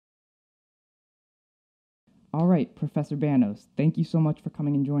All right, Professor Bannos, thank you so much for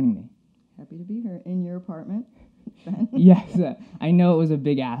coming and joining me. Happy to be here in your apartment, Ben. Yes, I know it was a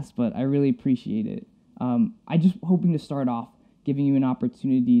big ask, but I really appreciate it. I just hoping to start off giving you an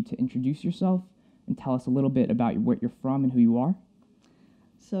opportunity to introduce yourself and tell us a little bit about where you're from and who you are.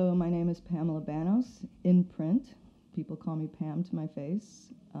 So my name is Pamela Bannos. In print, people call me Pam to my face.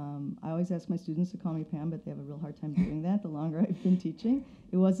 I always ask my students to call me Pam, but they have a real hard time doing that the longer I've been teaching.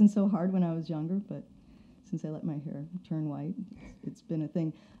 It wasn't so hard when I was younger, but since I let my hair turn white, it's been a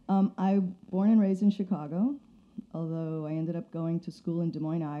thing. I'm born and raised in Chicago, although I ended up going to school in Des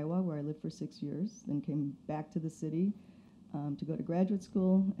Moines, Iowa, where I lived for 6 years, then came back to the city to go to graduate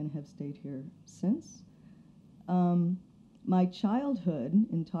school and have stayed here since. My childhood,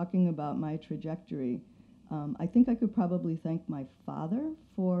 in talking about my trajectory, I think I could probably thank my father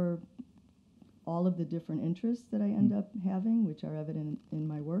for all of the different interests that I end up having, which are evident in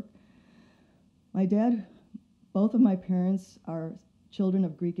my work. My dad, both of my parents are children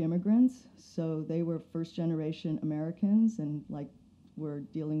of Greek immigrants, so they were first-generation Americans and were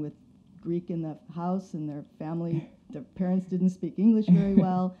dealing with Greek in the house, and their parents didn't speak English very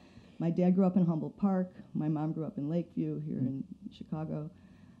well. My dad grew up in Humboldt Park. My mom grew up in Lakeview here in Chicago.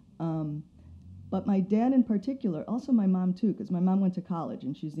 But my dad in particular, also my mom too, because my mom went to college,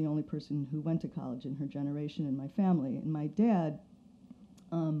 and she's the only person who went to college in her generation in my family. And my dad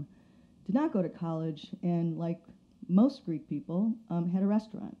did not go to college, and like most Greek people, had a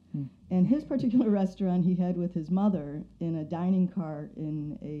restaurant. And his particular restaurant he had with his mother in a dining car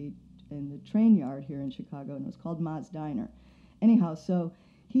in the train yard here in Chicago, and it was called Ma's Diner. Anyhow, so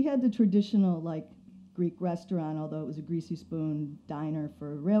he had the traditional Greek restaurant, although it was a greasy spoon diner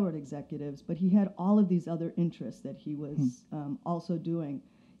for railroad executives, but he had all of these other interests that he was also doing.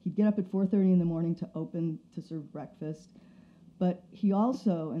 He'd get up at 4:30 in the morning to serve breakfast. But he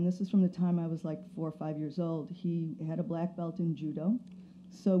also, and this is from the time I was 4 or 5 years old, he had a black belt in judo.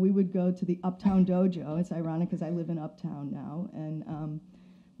 So we would go to the Uptown Dojo. It's ironic because I live in Uptown now, and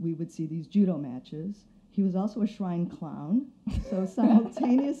we would see these judo matches. He was also a shrine clown. So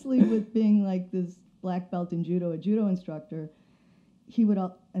simultaneously with being this black belt in judo, a judo instructor, he would,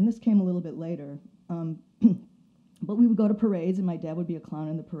 and this came a little bit later, but we would go to parades, and my dad would be a clown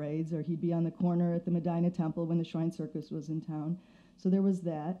in the parades, or he'd be on the corner at the Medina Temple when the Shrine Circus was in town. So there was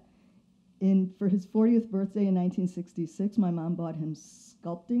that. For his 40th birthday in 1966, my mom bought him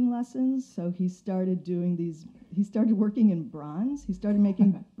sculpting lessons, so he started working in bronze. He started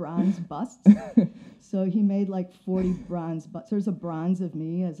making bronze busts. So he made 40 bronze busts. There's a bronze of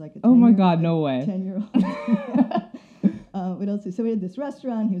me as a 10-year-old. Oh my God, no way. 10-year-old. What else? So we had this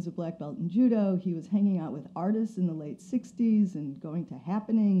restaurant. He was a black belt in judo. He was hanging out with artists in the late 60s and going to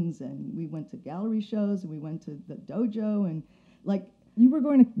happenings, and we went to gallery shows, and we went to the dojo, and You were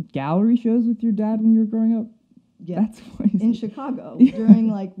going to gallery shows with your dad when you were growing up? Yeah, that's crazy. In Chicago during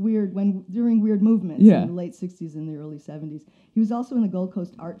weird movements in the late 60s and the early 70s. He was also in the Gold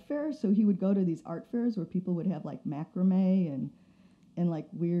Coast Art Fair, so he would go to these art fairs where people would have macrame and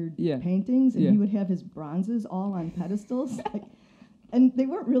weird paintings, and he would have his bronzes all on pedestals, and they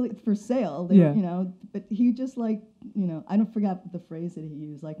weren't really for sale. They were, but he just I don't forget the phrase that he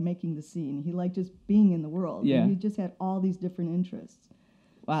used, making the scene. He liked just being in the world. Yeah. And he just had all these different interests.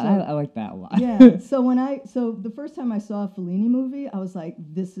 Wow, So, I like that a lot. Yeah. So the first time I saw a Fellini movie, I was like,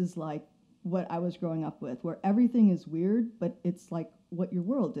 this is what I was growing up with, where everything is weird, but it's what your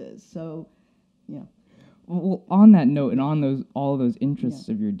world is. So, yeah. Well, on that note, and on all those interests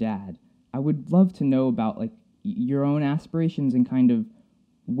of your dad, I would love to know about your own aspirations and kind of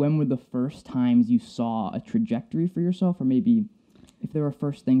when were the first times you saw a trajectory for yourself, or maybe if there were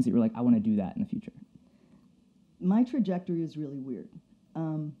first things that you were I want to do that in the future. My trajectory is really weird.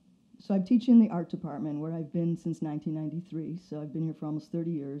 So I'm teaching in the art department where I've been since 1993, so I've been here for almost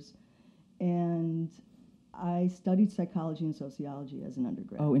 30 years, and I studied psychology and sociology as an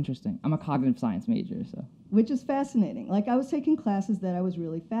undergrad. Oh, interesting. I'm a cognitive science major, so. Which is fascinating. I was taking classes that I was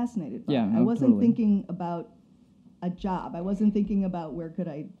really fascinated by. Yeah, no, I wasn't totally. thinking about a job. I wasn't thinking about what could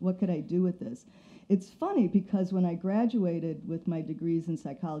I do with this. It's funny because when I graduated with my degrees in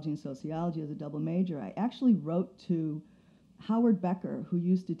psychology and sociology as a double major, I actually wrote to Howard Becker, who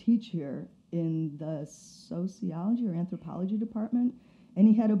used to teach here in the sociology or anthropology department, and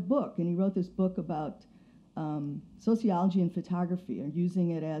he had a book, and he wrote this book about sociology and photography, or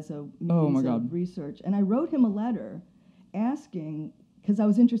using it as a means of research. And I wrote him a letter asking, because I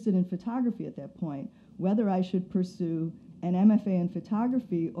was interested in photography at that point, whether I should pursue an MFA in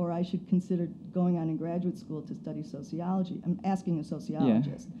photography or I should consider going on in graduate school to study sociology. I'm asking a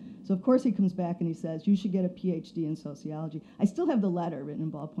sociologist. Yeah. So of course he comes back and he says, you should get a PhD in sociology. I still have the letter written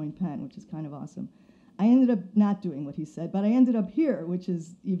in ballpoint pen, which is kind of awesome. I ended up not doing what he said, but I ended up here, which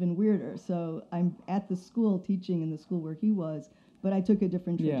is even weirder. So I'm at the school teaching in the school where he was, but I took a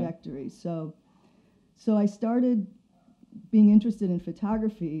different trajectory. So I started being interested in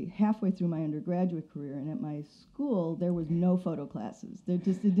photography halfway through my undergraduate career, and at my school there was no photo classes. There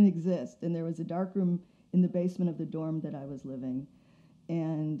just didn't exist, and there was a darkroom in the basement of the dorm that I was living,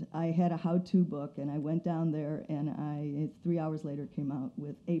 and I had a how-to book, and I went down there, and I 3 hours later came out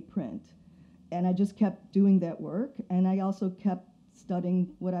with a print, and I just kept doing that work, and I also kept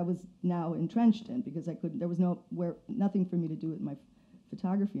studying what I was now entrenched in, because there was nothing for me to do with my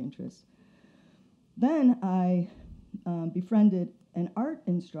photography interests. Then I befriended an art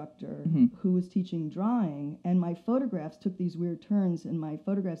instructor who was teaching drawing, and my photographs took these weird turns, and my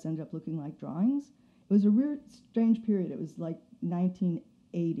photographs ended up looking like drawings. It was a weird, strange period. It was like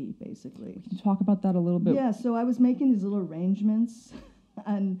 1980, basically. Can you talk about that a little bit? Yeah, so I was making these little arrangements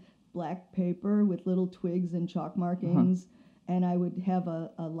on black paper with little twigs and chalk markings, and I would have a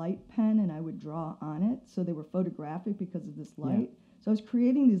light pen, and I would draw on it, so they were photographic because of this light. Yeah. So I was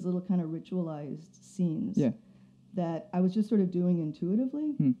creating these little kind of ritualized scenes that I was just sort of doing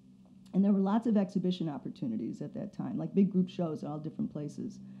intuitively. And there were lots of exhibition opportunities at that time, like big group shows at all different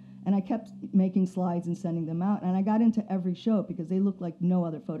places. And I kept making slides and sending them out, and I got into every show because they looked like no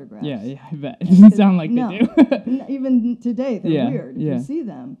other photographs. Yeah, I bet. It doesn't sound like they do. Even today, they're weird if you see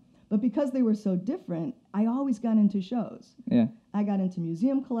them. But because they were so different, I always got into shows. Yeah. I got into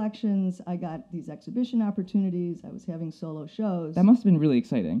museum collections. I got these exhibition opportunities. I was having solo shows. That must have been really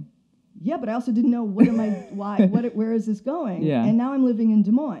exciting. Yeah, but I also didn't know where is this going? Yeah. And now I'm living in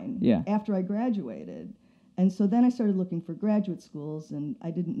Des Moines yeah. after I graduated. And so then I started looking for graduate schools, and I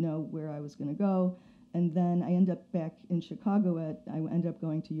didn't know where I was going to go. And then I ended up back in Chicago I ended up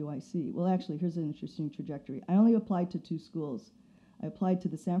going to UIC. Well, actually, here's an interesting trajectory. I only applied to 2 schools. I applied to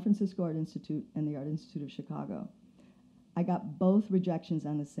the San Francisco Art Institute and the Art Institute of Chicago. I got both rejections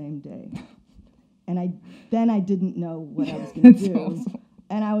on the same day. And I didn't know what I was going to do. Awesome.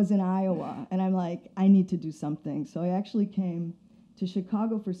 And I was in Iowa, and I'm like, I need to do something. So I actually came to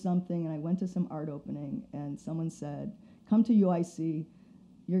Chicago for something, and I went to some art opening, and someone said, come to UIC.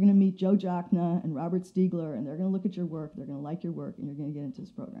 You're going to meet Joe Jochna and Robert Stiegler, and they're going to look at your work, they're going to like your work, and you're going to get into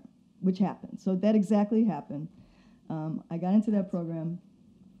this program, which happened. So that exactly happened. I got into that program.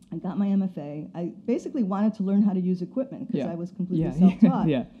 I got my MFA. I basically wanted to learn how to use equipment because I was completely self-taught.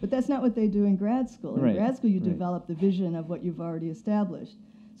 Yeah. But that's not what they do in grad school. In right. grad school, you develop the vision of what you've already established.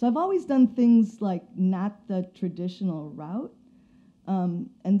 So I've always done things like not the traditional route. And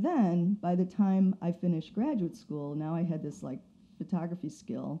then by the time I finished graduate school, now I had this like photography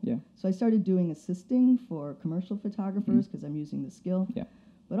skill. Yeah. So I started doing assisting for commercial photographers because I'm using the skill. Yeah.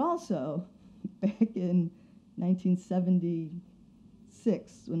 But also, back in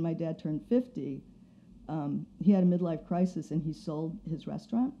 1976, when my dad turned 50, he had a midlife crisis and he sold his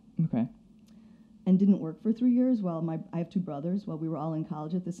restaurant. Okay. And didn't work for 3 years while I have 2 brothers, while we were all in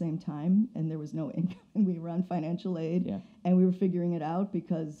college at the same time, and there was no income, and we were on financial aid, and we were figuring it out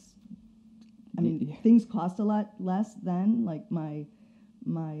because, I mean, things cost a lot less then. Like my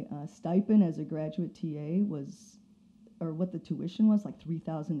stipend as a graduate TA was, or what the tuition was, like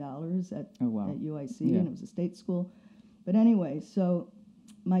 $3,000 at UIC, and it was a state school. But anyway, so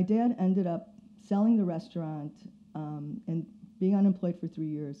my dad ended up selling the restaurant and being unemployed for 3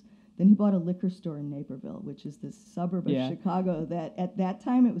 years. Then he bought a liquor store in Naperville, which is this suburb of Chicago that at that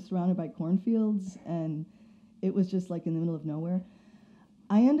time it was surrounded by cornfields, and it was just like in the middle of nowhere.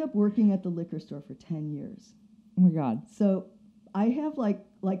 I ended up working at the liquor store for 10 years. Oh, my God. So I have like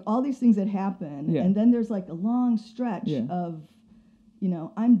all these things that happen, and then there's like a long stretch of,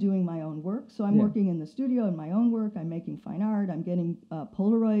 I'm doing my own work. So I'm working in the studio in my own work. I'm making fine art. I'm getting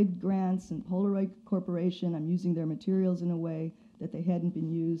Polaroid grants and Polaroid Corporation. I'm using their materials in a way that they hadn't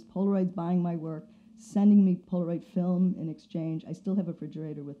been used. Polaroid's buying my work, sending me Polaroid film in exchange. I still have a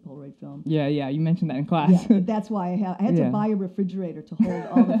refrigerator with Polaroid film. Yeah, you mentioned that in class. Yeah, that's why I had to buy a refrigerator to hold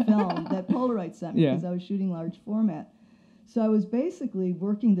all the film that Polaroid sent me because I was shooting large format. So I was basically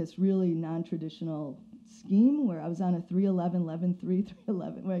working this really non-traditional scheme where I was on a 311, 11.3,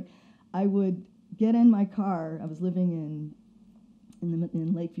 311, where I would get in my car. I was living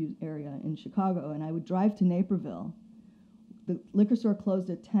in Lakeview area in Chicago, and I would drive to Naperville. The liquor store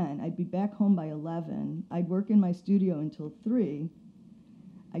closed at 10. I'd be back home by 11. I'd work in my studio until 3.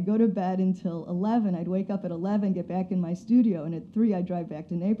 I'd go to bed until 11. I'd wake up at 11, get back in my studio, and at 3 I'd drive back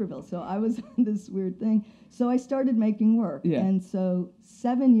to Naperville. So I was on this weird thing. So I started making work. Yeah. And so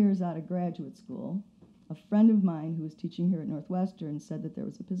 7 years out of graduate school, a friend of mine who was teaching here at Northwestern said that there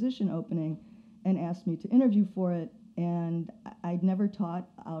was a position opening and asked me to interview for it. And I'd never taught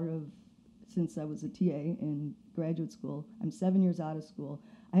out of since I was a TA in graduate school. I'm 7 years out of school.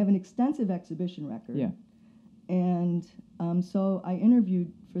 I have an extensive exhibition record. Yeah. And so I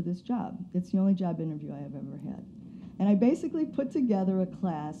interviewed for this job. It's the only job interview I have ever had. And I basically put together a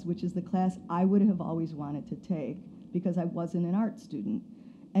class, which is the class I would have always wanted to take because I wasn't an art student.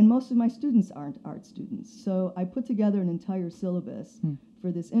 And most of my students aren't art students. So I put together an entire syllabus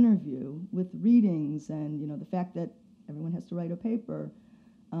for this interview with readings and, you know, the fact that everyone has to write a paper.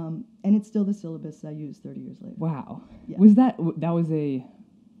 And it's still the syllabus I use 30 years later. Wow. Yeah. Was that was a,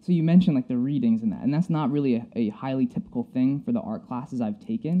 so you mentioned like the readings and that's not really a highly typical thing for the art classes I've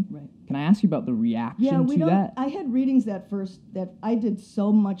taken. Right. Can I ask you about the reaction we to don't, that? I had readings that I did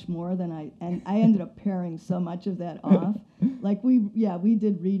so much more than I ended up paring so much of that off. Like we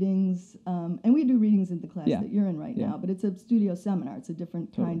did readings, and we do readings in the class that you're in right now, but it's a studio seminar. It's a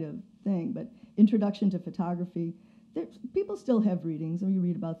different kind of thing. But Introduction to Photography, people still have readings. We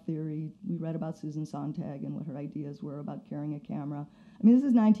read about theory. We read about Susan Sontag and what her ideas were about carrying a camera. I mean, this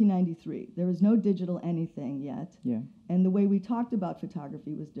is 1993. There was no digital anything yet. Yeah. And the way we talked about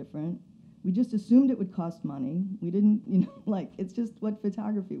photography was different. We just assumed it would cost money. We didn't, it's just what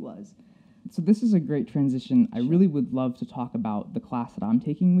photography was. So this is a great transition. I really would love to talk about the class that I'm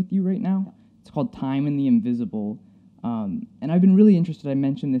taking with you right now. It's called Time and the Invisible. And I've been really interested, I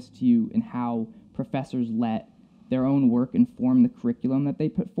mentioned this to you, in how professors let their own work inform the curriculum that they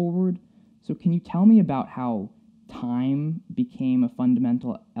put forward. So can you tell me about how time became a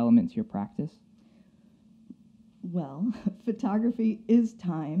fundamental element to your practice? Well, photography is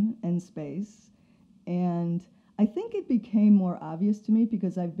time and space, and I think it became more obvious to me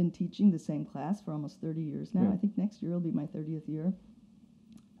because I've been teaching the same class for almost 30 years now. Yeah. I think next year will be my 30th year.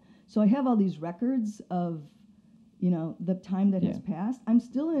 So I have all these records of, the time that has passed. I'm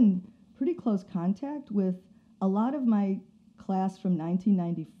still in pretty close contact with a lot of my class from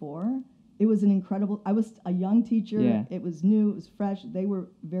 1994. It was I was a young teacher. Yeah. It was new, it was fresh. They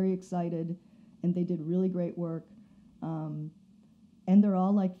were very excited, and they did really great work. And they're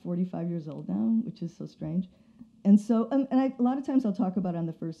all like 45 years old now, which is so strange. And so, a lot of times I'll talk about on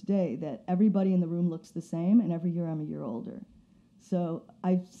the first day that everybody in the room looks the same, and every year I'm a year older. So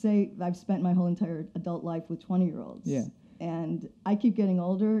I say I've spent my whole entire adult life with 20-year-olds. Yeah. And I keep getting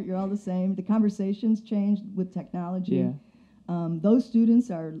older. You're all the same. The conversations changed with technology. Yeah. Those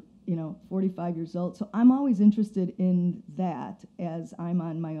students are 45 years old. So I'm always interested in that as I'm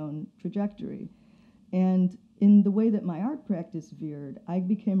on my own trajectory. And in the way that my art practice veered, I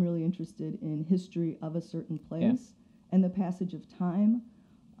became really interested in history of a certain place and the passage of time.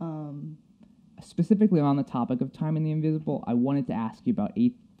 Specifically on the topic of Time and the Invisible, I wanted to ask you about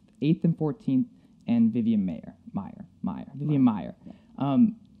 8th and 14th and Vivian Meyer.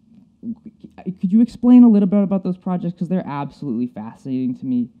 Could you explain a little bit about those projects? Because they're absolutely fascinating to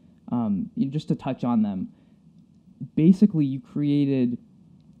me. Just to touch on them. Basically, you created,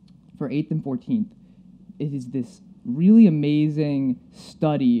 for 8th and 14th, it is this really amazing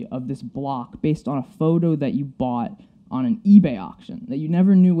study of this block based on a photo that you bought on an eBay auction, that you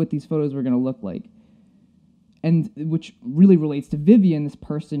never knew what these photos were going to look like. And which really relates to Vivian, this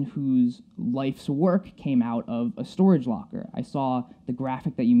person whose life's work came out of a storage locker. I saw the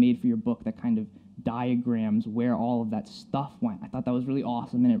graphic that you made for your book that kind of diagrams where all of that stuff went. I thought that was really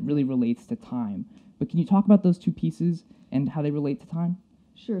awesome, and it really relates to time. But can you talk about those two pieces and how they relate to time?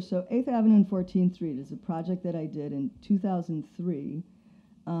 Sure. So 8th Avenue and 14th Street is a project that I did in 2003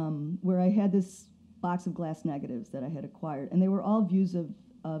 where I had this box of glass negatives that I had acquired, and they were all views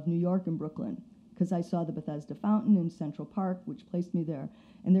of New York and Brooklyn, because I saw the Bethesda Fountain in Central Park, which placed me there.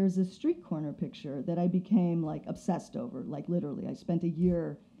 And there's a street corner picture that I became obsessed over, literally. I spent a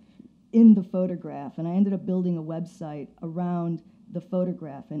year in the photograph, and I ended up building a website around the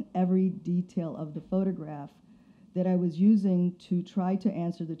photograph and every detail of the photograph that I was using to try to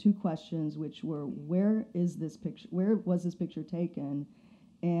answer the two questions, which were, where was this picture taken,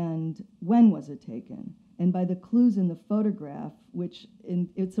 and when was it taken? And by the clues in the photograph,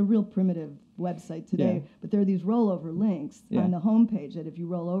 it's a real primitive website today, but there are these rollover links on the homepage that if you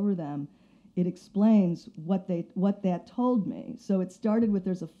roll over them, it explains what that told me. So it started with,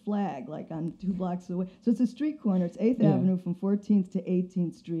 there's a flag on 2 blocks away. So it's a street corner. It's 8th Avenue from 14th to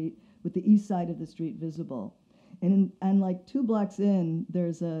 18th Street with the east side of the street visible. And 2 blocks in,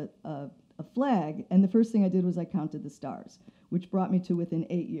 there's a flag. And the first thing I did was I counted the stars, which brought me to within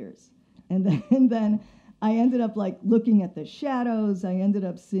 8 years. And then I ended up looking at the shadows. I ended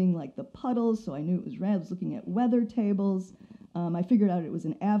up seeing the puddles, so I knew it was red. I was looking at weather tables. I figured out it was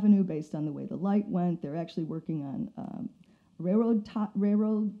an avenue based on the way the light went. They're actually working on railroad.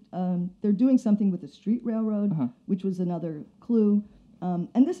 They're doing something with the street railroad, which was another clue.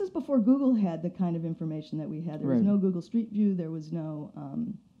 And this is before Google had the kind of information that we had. There was Right. no Google Street View. There was no,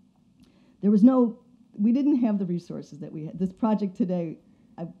 we didn't have the resources that we had. This project today,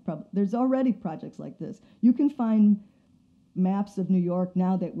 there's already projects like this. You can find maps of New York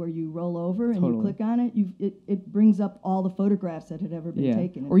now that where you roll over and you Totally. click on it, it brings up all the photographs that had ever been Yeah.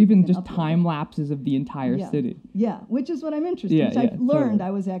 taken. Or and even you can just upload time them. lapses of the entire Yeah. city. Yeah, which is what I'm interested in, Yeah, which yeah, I've learned totally.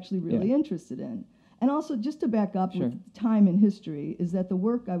 I was actually really Yeah. interested in. And also, just to back up Sure. with time and history, is that the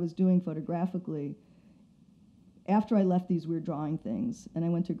work I was doing photographically, after I left these weird drawing things, and I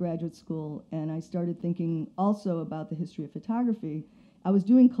went to graduate school, and I started thinking also about the history of photography, I was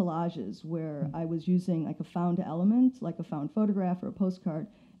doing collages where I was using like a found element, like a found photograph or a postcard,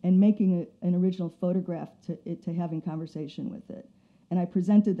 and making an original photograph to having conversation with it. And I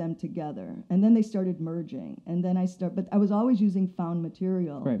presented them together, and then they started merging. And then but I was always using found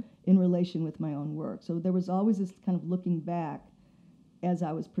material Right. in relation with my own work. So there was always this kind of looking back as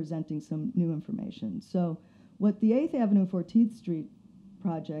I was presenting some new information. So what the 8th Avenue 14th Street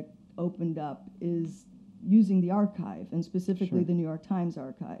project opened up is using the archive, and specifically Sure. the New York Times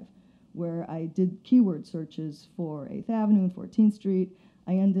archive, where I did keyword searches for 8th Avenue and 14th Street.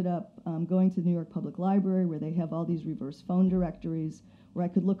 I ended up going to the New York Public Library, where they have all these reverse phone directories, where I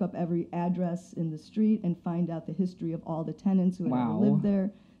could look up every address in the street and find out the history of all the tenants who had ever Wow. lived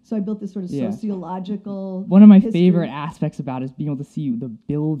there. So I built this sort of Yeah. sociological One of my history. favorite aspects about it is being able to see the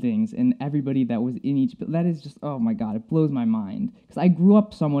buildings and everybody that was in each. That is just, oh my God, it blows my mind. Because I grew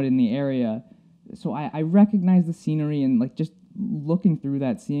up somewhat in the area, so I recognize the scenery, and like just looking through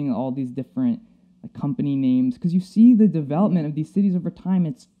that, seeing all these different like company names, because you see the development of these cities over time.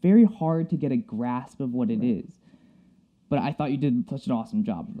 It's very hard to get a grasp of what it is. But I thought you did such an awesome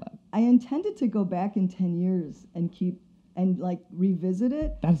job of that. I intended to go back in 10 years and like revisit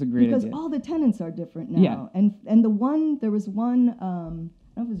it. That's a great because idea. all the tenants are different now. Yeah. And there was one, I don't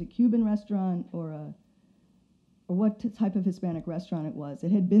know if it was a Cuban restaurant or what type of Hispanic restaurant it was.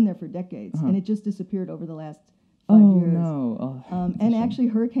 It had been there for decades, and it just disappeared over the last 5 Oh years. no! Oh, that's a And shame. actually,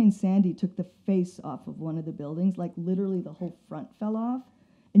 Hurricane Sandy took the face off of one of the buildings, like literally the whole front fell off,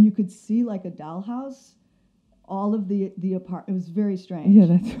 and you could see like a dollhouse. All of the apartment. It was very strange. Yeah,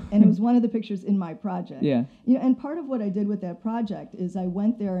 that's. And it was one of the pictures in my project. Yeah. You know, and part of what I did with that project is I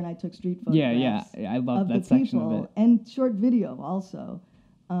went there and I took street photographs. Yeah. I love of that the section people of it. and short video also.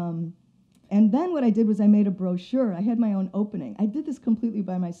 And then what I did was I made a brochure. I had my own opening. I did this completely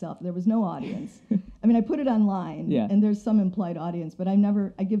by myself. There was no audience. I mean, I put it online, Yeah. and there's some implied audience, but I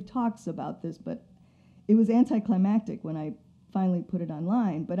give talks about this, but it was anticlimactic when I finally put it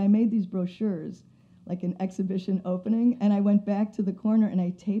online. But I made these brochures, like an exhibition opening, and I went back to the corner and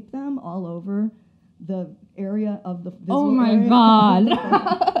I taped them all over the area of the visible Oh my area.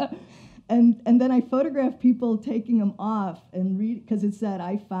 God! And then I photographed people taking them off and read, because it said,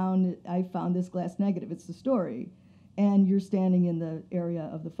 I found this glass negative. It's the story. And you're standing in the area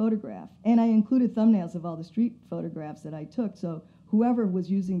of the photograph. And I included thumbnails of all the street photographs that I took. So whoever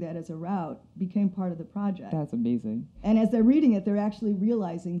was using that as a route became part of the project. That's amazing. And as they're reading it, they're actually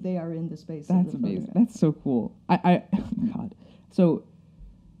realizing they are in the space of That's the amazing. photograph. That's so cool. God. So,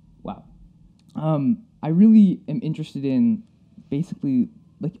 wow. I really am interested in basically,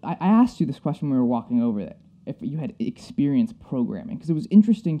 like, I asked you this question when we were walking over there, if you had experience programming, because it was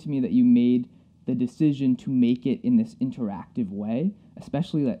interesting to me that you made the decision to make it in this interactive way,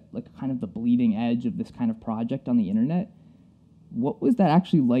 especially like kind of the bleeding edge of this kind of project on the internet. What was that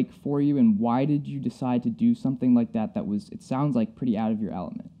actually like for you, and why did you decide to do something like that was, it sounds like, pretty out of your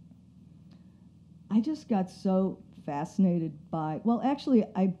element? I just got so fascinated by, well, actually,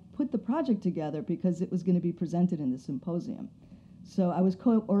 I put the project together because it was going to be presented in the symposium. So I was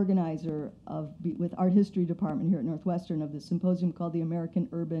co-organizer with Art History Department here at Northwestern of this symposium called the American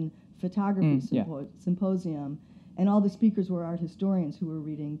Urban Photography Symposium. And all the speakers were art historians who were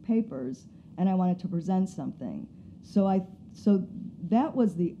reading papers, and I wanted to present something. So that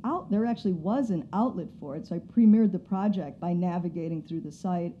was there actually was an outlet for it. So I premiered the project by navigating through the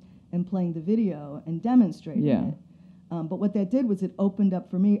site and playing the video and demonstrating it. But what that did was it opened up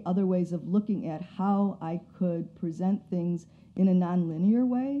for me other ways of looking at how I could present things in a nonlinear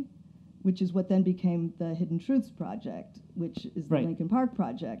way, which is what then became the Hidden Truths Project, which is the Lincoln Park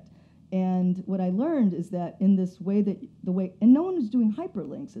Project. And what I learned is that in this way and no one was doing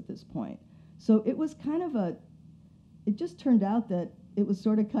hyperlinks at this point. So it was kind of it just turned out that it was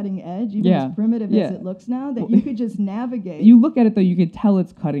sort of cutting edge, even as primitive as it looks now, that you could just navigate. You look at it, though, you could tell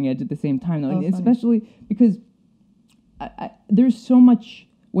it's cutting edge at the same time, though, Oh, and especially because there's so much.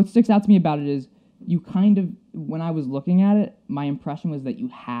 What sticks out to me about it is you kind of, when I was looking at it, my impression was that you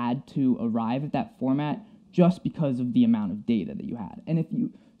had to arrive at that format just because of the amount of data that you had. And if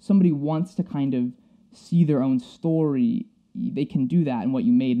somebody wants to kind of see their own story, they can do that in what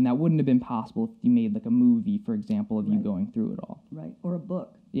you made, and that wouldn't have been possible if you made like a movie, for example, of you going through it all. Right, or a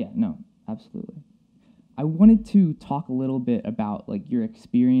book. Yeah, no, absolutely. I wanted to talk a little bit about like your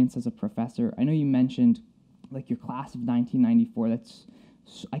experience as a professor. I know you mentioned like your class of 1994.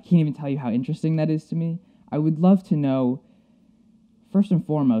 I can't even tell you how interesting that is to me. I would love to know, first and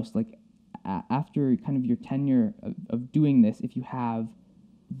foremost, like after kind of your tenure of doing this, if you have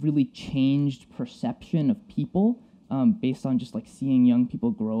really changed perception of people based on just like seeing young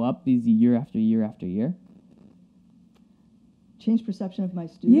people grow up these year after year after year. Change perception of my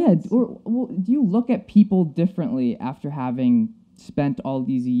students? Yeah, or do you look at people differently after having spent all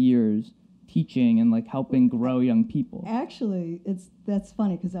these years teaching and like helping grow young people? Actually, that's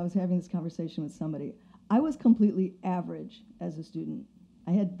funny because I was having this conversation with somebody. I was completely average as a student.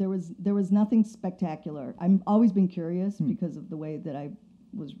 There was nothing spectacular. I've always been curious because of the way that I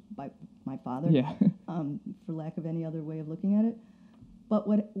was by my father. Yeah. For lack of any other way of looking at it. But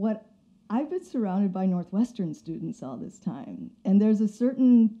what I've been surrounded by Northwestern students all this time, and there's a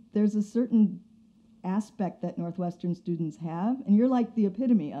certain aspect that Northwestern students have, and you're like the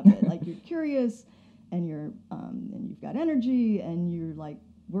epitome of it. Like you're curious, and you've got energy, and you're like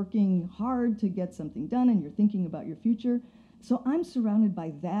working hard to get something done, and you're thinking about your future. So I'm surrounded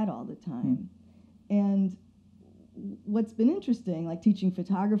by that all the time, and what's been interesting, like teaching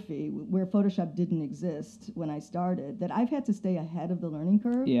photography, where Photoshop didn't exist when I started, that I've had to stay ahead of the learning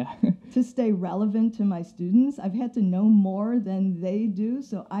curve to stay relevant to my students. I've had to know more than they do,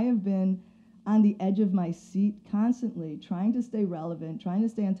 so I have been on the edge of my seat constantly, trying to stay relevant, trying to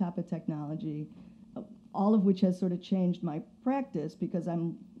stay on top of technology, all of which has sort of changed my practice because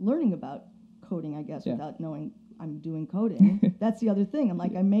I'm learning about coding, I guess, without knowing I'm doing coding. That's the other thing.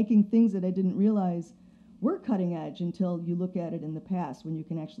 I'm making things that I didn't realize were cutting edge until you look at it in the past, when you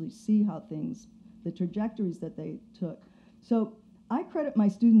can actually see how the trajectories that they took. So I credit my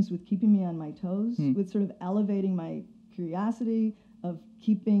students with keeping me on my toes, with sort of elevating my curiosity, of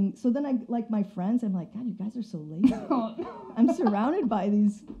keeping, so then I, like my friends, I'm like, God, you guys are so lazy. I'm surrounded by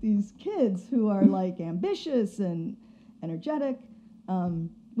these kids who are like ambitious and energetic,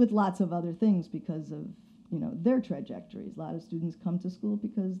 with lots of other things because of their trajectories. A lot of students come to school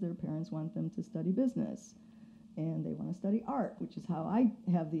because their parents want them to study business, and they want to study art, which is how I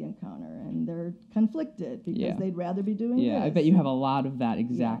have the encounter, and they're conflicted because they'd rather be doing this. Yeah, I bet you have a lot of that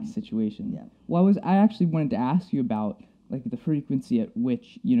exact situation. Yeah. Well, I actually wanted to ask you about like the frequency at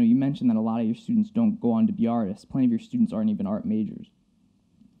which, you mentioned that a lot of your students don't go on to be artists. Plenty of your students aren't even art majors.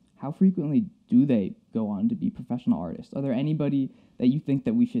 How frequently do they go on to be professional artists? Are there anybody that you think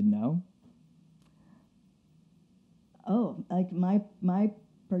that we should know? Oh, like my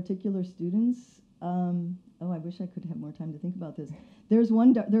particular students. I wish I could have more time to think about this. There's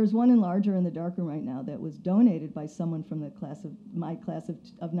one enlarger in the darkroom right now that was donated by someone from my class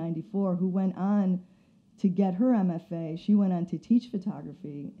of 94 who went on to get her MFA. She went on to teach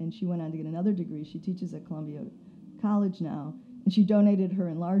photography, and she went on to get another degree. She teaches at Columbia College now, and she donated her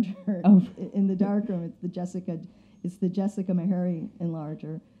enlarger in the darkroom. It's the Jessica Meharry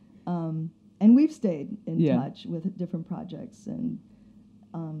enlarger. And we've stayed in touch with different projects and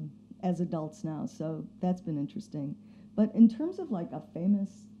as adults now, so that's been interesting. But in terms of like a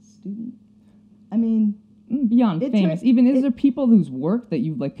famous student, I mean, beyond famous, is there people whose work that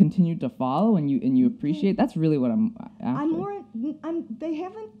you've like continued to follow and you appreciate? That's really what I'm after. They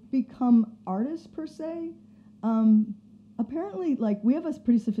haven't become artists per se. Apparently, like, we have a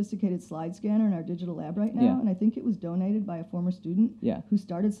pretty sophisticated slide scanner in our digital lab right now, and I think it was donated by a former student who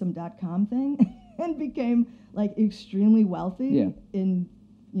started some .com thing and became, like, extremely wealthy in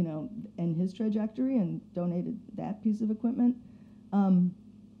his trajectory, and donated that piece of equipment.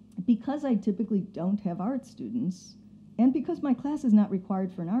 Because I typically don't have art students, and because my class is not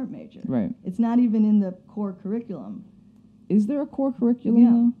required for an art major. Right. It's not even in the core curriculum. Is there a core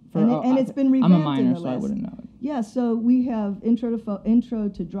curriculum, though? And it's been revamped. I'm a minor, so I wouldn't know it. Yeah, so we have intro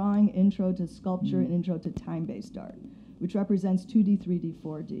to drawing, intro to sculpture, and intro to time-based art, which represents 2D, 3D,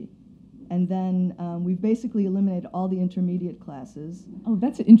 4D. And then we've basically eliminated all the intermediate classes. Oh,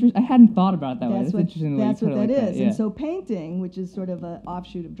 that's interesting. I hadn't thought about it that way. That's interesting. That's what that is. Yeah. And so painting, which is sort of an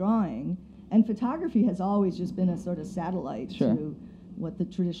offshoot of drawing, and photography has always just been a sort of satellite to what the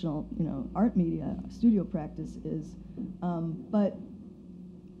traditional, art media studio practice is. But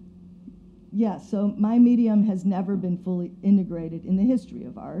yeah, so my medium has never been fully integrated in the history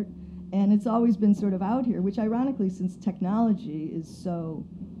of art, and it's always been sort of out here, which ironically, since technology is so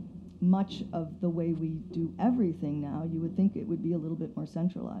much of the way we do everything now. You would think it would be a little bit more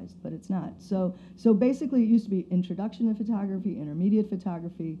centralized, but it's not. So basically it used to be introduction to photography, intermediate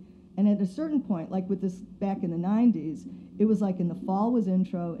photography, and at a certain point, like with this back in the 90s, it was like in the fall was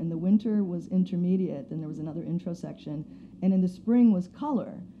intro, in the winter was intermediate, then there was another intro section, and in the spring was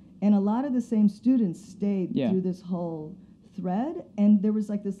color. And a lot of the same students stayed through this whole thread, and there was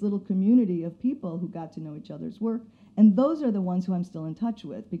like this little community of people who got to know each other's work. And those are the ones who I'm still in touch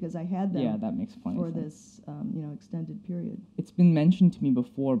with because I had them that makes plenty for of sense. this extended period. It's been mentioned to me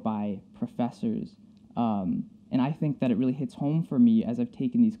before by professors, and I think that it really hits home for me as I've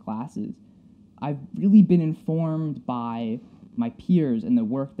taken these classes. I've really been informed by my peers and the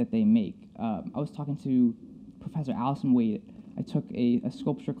work that they make. I was talking to Professor Allison Wade. I took a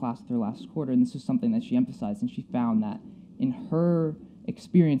sculpture class with her last quarter, and this is something that she emphasized, and she found that in her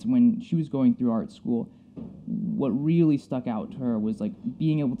experience when she was going through art school, what really stuck out to her was like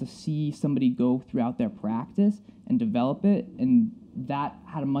being able to see somebody go throughout their practice and develop it, and that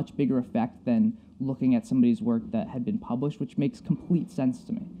had a much bigger effect than looking at somebody's work that had been published, which makes complete sense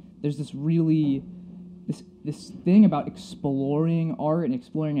to me. There's this really this thing about exploring art and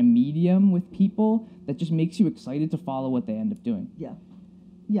exploring a medium with people that just makes you excited to follow what they end up doing.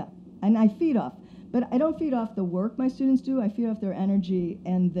 Yeah, and I feed off, but I don't feed off the work my students do. I feed off their energy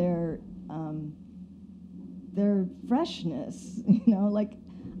and their freshness. Like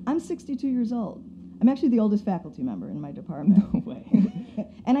I'm 62 years old. I'm actually the oldest faculty member in my department. No way.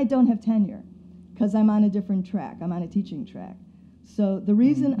 And I don't have tenure because I'm on a different track. I'm on a teaching track. So the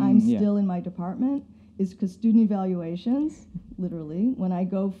reason I'm still in my department is because student evaluations, literally, when I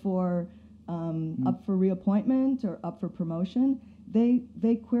go for up for reappointment or up for promotion,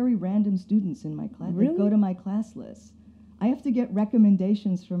 they query random students in my class. Really? They go to my class list. I have to get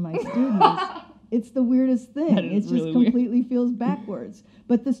recommendations from my students. It's the weirdest thing. It just really completely feels backwards.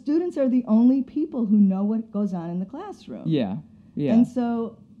 But the students are the only people who know what goes on in the classroom. Yeah. And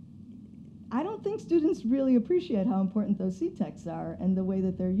so I don't think students really appreciate how important those C-texts are and the way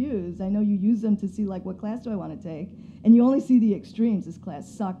that they're used. I know you use them to see, like, what class do I want to take? And you only see the extremes. This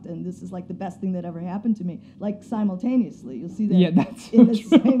class sucked, and this is, like, the best thing that ever happened to me. Like, simultaneously. You'll see that that's in the so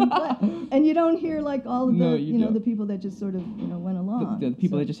same class. And you don't hear, like, all of No, the, you don't. the people that just sort of, went along. The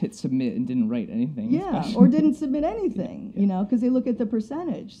people that just hit submit and didn't write anything. Yeah, especially. or didn't submit anything, because they look at the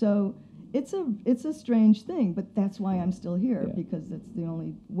percentage. So it's a strange thing, but that's why I'm still here, because that's the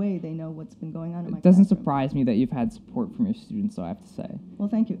only way they know what's been going on in my It doesn't classroom. surprise me that you've had support from your students, though, I have to say. Well,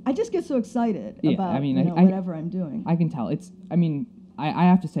 thank you. I just get so excited about I whatever I'm doing. I can tell. I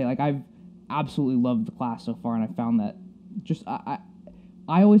have to say, like, I've absolutely loved the class so far, and I found that just, I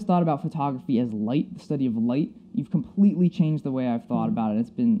always thought about photography as light, the study of light. You've completely changed the way I've thought about it. It's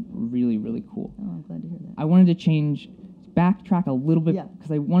been really, really cool. Oh, I'm glad to hear that. I wanted to backtrack a little bit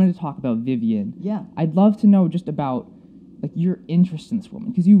because I wanted to talk about Vivian. Yeah. I'd love to know just about like your interest in this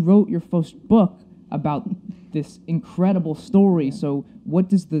woman, because you wrote your first book about this incredible story. Yeah. So what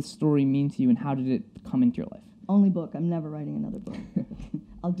does this story mean to you, and how did it come into your life? Only book. I'm never writing another book.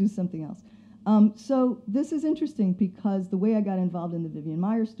 I'll do something else. So this is interesting because the way I got involved in the Vivian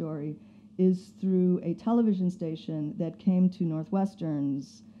Maier story is through a television station that came to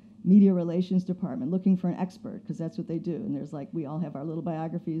Northwestern's media relations department looking for an expert, because that's what they do. And there's we all have our little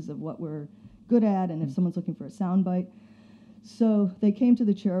biographies of what we're good at, and if someone's looking for a soundbite. So they came to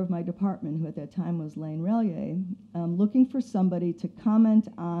the chair of my department, who at that time was Lane Relier, looking for somebody to comment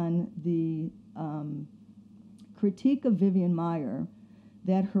on the critique of Vivian Maier,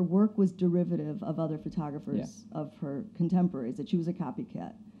 that her work was derivative of other photographers of her contemporaries, that she was a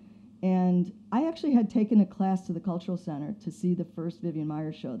copycat. And I actually had taken a class to the Cultural Center to see the first Vivian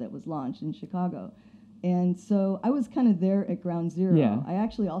Maier show that was launched in Chicago. And so I was kind of there at ground zero. Yeah. I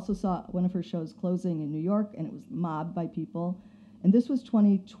actually also saw one of her shows closing in New York, and it was mobbed by people. And this was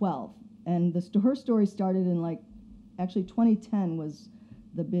 2012. And her story started in actually 2010 was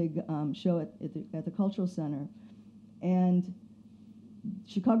the big show at the Cultural Center. And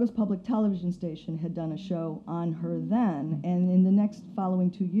Chicago's public television station had done a show on her then, and in the next following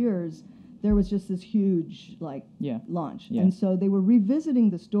 2 years, there was just this huge launch. Yeah. And so they were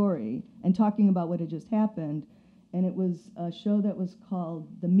revisiting the story and talking about what had just happened, and it was a show that was called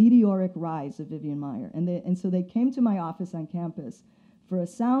The Meteoric Rise of Vivian Maier. And so they came to my office on campus for a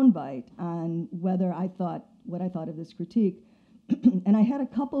soundbite on what I thought of this critique. And I had a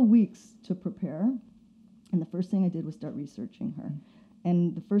couple weeks to prepare, and the first thing I did was start researching her.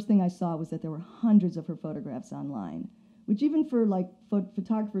 And the first thing I saw was that there were hundreds of her photographs online, which even for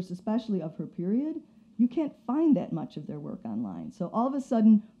photographers, especially of her period, you can't find that much of their work online. So all of a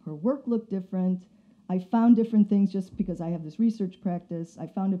sudden, her work looked different. I found different things just because I have this research practice. I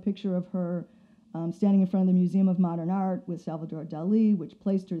found a picture of her standing in front of the Museum of Modern Art with Salvador Dali, which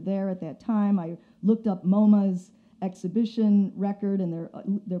placed her there at that time. I looked up MoMA's exhibition record and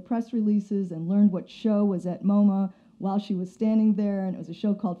their press releases and learned what show was at MoMA while she was standing there, and it was a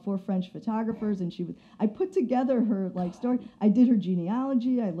show called Four French Photographers, and I put together her story. I did her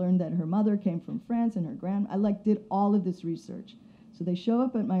genealogy. I learned that her mother came from France and her I did all of this research. So they show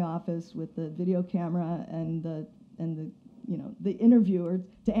up at my office with the video camera and the interviewer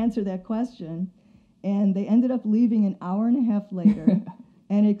to answer that question, and they ended up leaving an hour and a half later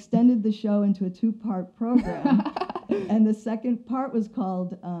and extended the show into a 2-part program. And the second part was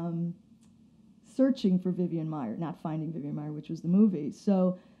called Searching for Vivian Maier, not Finding Vivian Maier, which was the movie.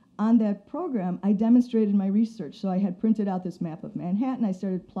 So on that program, I demonstrated my research. So I had printed out this map of Manhattan. I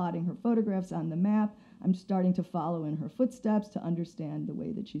started plotting her photographs on the map. I'm starting to follow in her footsteps to understand the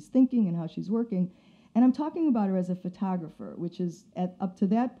way that she's thinking and how she's working. And I'm talking about her as a photographer, which is, up to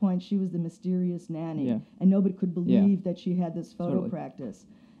that point, she was the mysterious nanny. Yeah. And nobody could believe that she had this photo practice.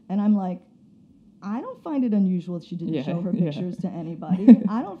 And I'm like, I don't find it unusual that she didn't show her pictures to anybody.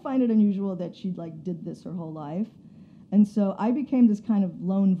 I don't find it unusual that she did this her whole life. And so I became this kind of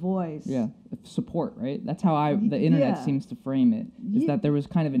lone voice. Yeah, support, right? That's how the internet seems to frame it, is that there was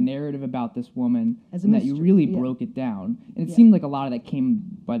kind of a narrative about this woman and that you really broke it down. And it seemed like a lot of that came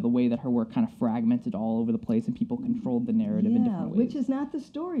by the way that her work kind of fragmented all over the place and people controlled the narrative in different ways. Which is not the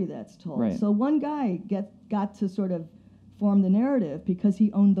story that's told. Right. So one guy got to sort of form the narrative because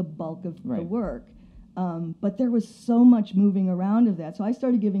he owned the bulk of the work. But there was so much moving around of that. So I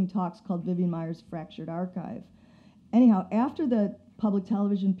started giving talks called Vivian Maier's Fractured Archive. Anyhow, after the public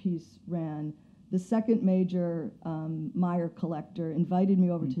television piece ran, the second major Maier collector invited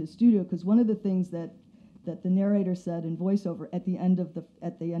me over to his studio, because one of the things that the narrator said in voiceover at the end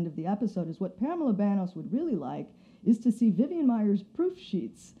of the episode is what Pamela Bannos would really like is to see Vivian Maier's proof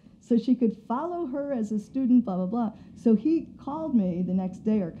sheets so she could follow her as a student, blah, blah, blah. So he called me the next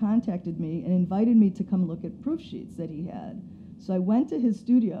day or contacted me and invited me to come look at proof sheets that he had. So I went to his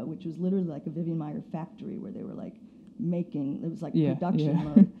studio, which was literally like a Vivian Maier factory where they were it was like production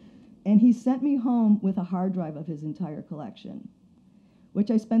mode. And he sent me home with a hard drive of his entire collection,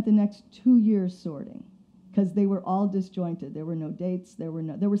 which I spent the next 2 years sorting, because they were all disjointed. There were no dates. There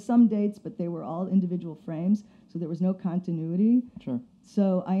were some dates, but they were all individual frames, so there was no continuity. Sure.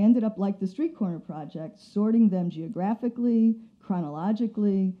 So I ended up, like the Street Corner Project, sorting them geographically,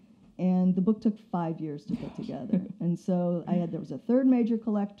 chronologically, and the book took 5 years to put together. And so there was a third major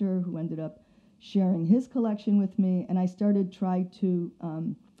collector who ended up sharing his collection with me, and I started trying to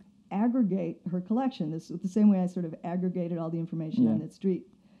aggregate her collection. This was the same way I sort of aggregated all the information on that street.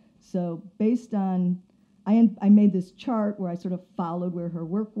 So based on, I made this chart where I sort of followed where her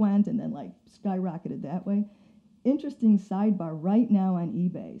work went and then skyrocketed that way. Interesting sidebar, right now on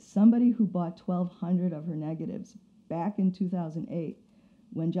eBay, somebody who bought 1,200 of her negatives back in 2008,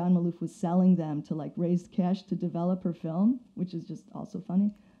 when John Maloof was selling them to raise cash to develop her film, which is just also funny.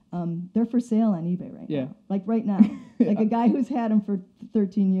 They're for sale on eBay right now. Right now. A guy who's had them for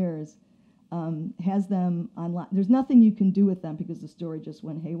 13 years has them online. There's nothing you can do with them because the story just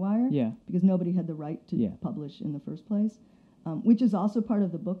went haywire. Yeah. Because nobody had the right to publish in the first place, which is also part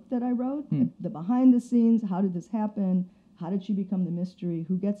of the book that I wrote. The behind the scenes, how did this happen? How did she become the mystery?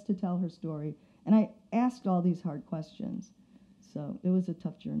 Who gets to tell her story? And I asked all these hard questions. So it was a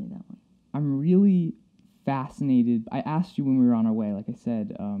tough journey, that one. I'm really fascinated. I asked you when we were on our way, like I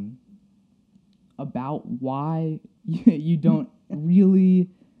said, about why you don't really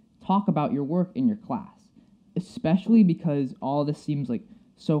talk about your work in your class, especially because all this seems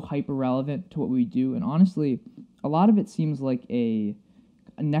so hyper relevant to what we do. And honestly, a lot of it seems like a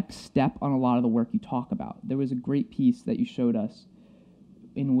next step on a lot of the work you talk about. There was a great piece that you showed us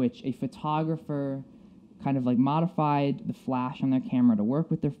in which a photographer kind of modified the flash on their camera to work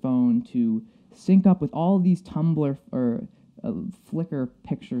with their phone to sync up with all of these Tumblr or Flickr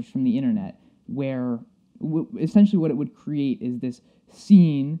pictures from the internet, where essentially what it would create is this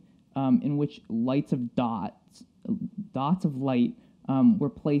scene in which dots of light were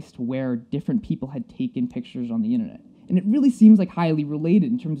placed where different people had taken pictures on the internet. And it really seems highly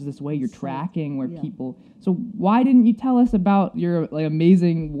related in terms of this way you're tracking where people. So why didn't you tell us about your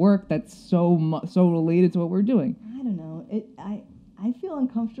amazing work that's so related to what we're doing? I don't know. I feel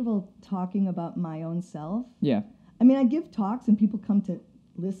uncomfortable talking about my own self. Yeah. I mean, I give talks and people come to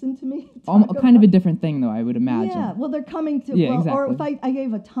listen to me. Kind of a different thing, though, I would imagine. Yeah. Well, they're coming to. Yeah, exactly. Or if I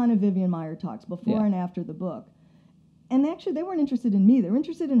gave a ton of Vivian Maier talks before and after the book, and actually they weren't interested in me; they were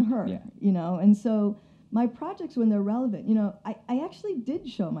interested in her. Yeah. And so. My projects, when they're relevant, I actually did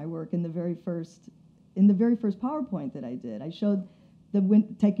show my work in the very first in the very first PowerPoint that I did, I showed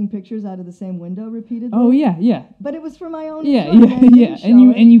taking pictures out of the same window repeatedly. Oh yeah. But it was for my own Yeah, enjoyment. yeah.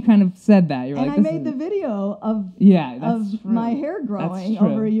 And you kind of said that. You're and like, I made the video of my hair growing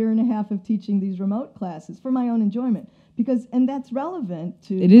over a year and a half of teaching these remote classes for my own enjoyment. And that's relevant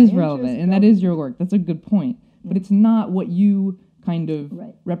to it is relevant, and that is your work. That's a good point. Yeah. But it's not what you kind of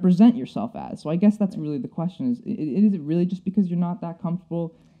Right. represent yourself as. So I guess that's Right. really the question: is it really just because you're not that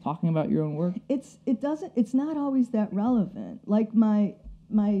comfortable talking about your own work? It's not always that relevant. Like my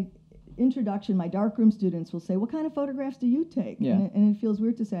introduction, my darkroom students will say, "What kind of photographs do you take?" Yeah. And it feels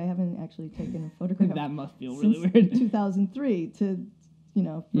weird to say I haven't actually taken a photograph. That must feel really since weird. 2003 to,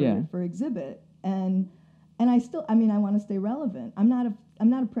 for exhibit. And I still, I want to stay relevant. I'm not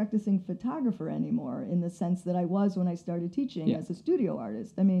a practicing photographer anymore in the sense that I was when I started teaching as a studio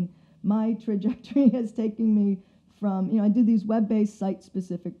artist. My trajectory has taken me from, I did these web-based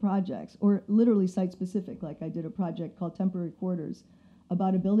site-specific projects, or literally site-specific, like I did a project called Temporary Quarters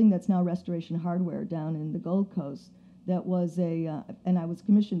about a building that's now Restoration Hardware down in the Gold Coast. That was and I was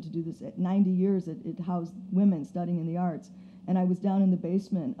commissioned to do this at 90 years. It housed women studying in the arts. And I was down in the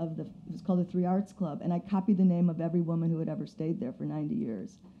basement of it was called the Three Arts Club, and I copied the name of every woman who had ever stayed there for 90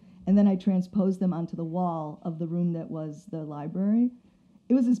 years. And then I transposed them onto the wall of the room that was the library.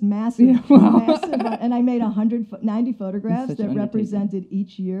 It was this massive, and I made 90 photographs that represented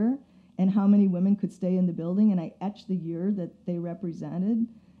each year and how many women could stay in the building, and I etched the year that they represented,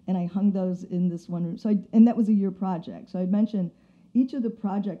 and I hung those in this one room. And that was a year project. So I mentioned each of the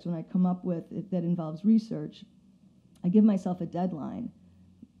projects when I come up with it that involves research, I give myself a deadline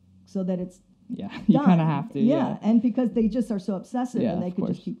so that it's you kind of have to. Yeah, and because they just are so obsessive and they could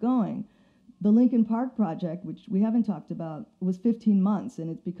just keep going. The Lincoln Park project, which we haven't talked about, was 15 months, and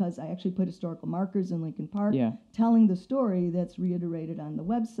it's because I actually put historical markers in Lincoln Park telling the story that's reiterated on the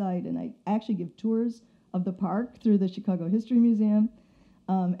website, and I actually give tours of the park through the Chicago History Museum.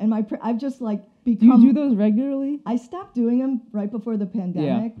 And I've just become... Do you do those regularly? I stopped doing them right before the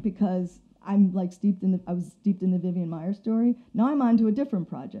pandemic because I'm I was steeped in the Vivian Maier story. Now I'm on to a different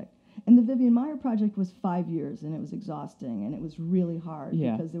project. And the Vivian Maier project was 5 years, and it was exhausting, and it was really hard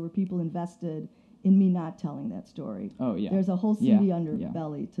because there were people invested in me not telling that story. Oh, yeah. There's a whole seedy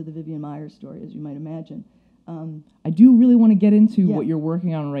underbelly to the Vivian Maier story, as you might imagine. I do really want to get into what you're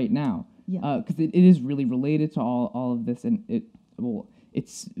working on right now, because Yeah. it is really related to all of this, and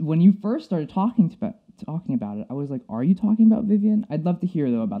it's when you first started talking about it, I was like, are you talking about Vivian? I'd love to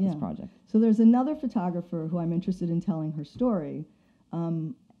hear, though, about this project. So there's another photographer who I'm interested in telling her story.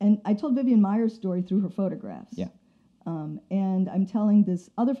 And I told Vivian Maier's story through her photographs. Yeah. And I'm telling this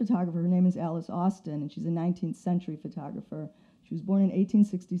other photographer, her name is Alice Austin, and she's a 19th century photographer. She was born in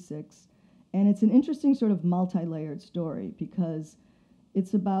 1866. And it's an interesting sort of multi-layered story because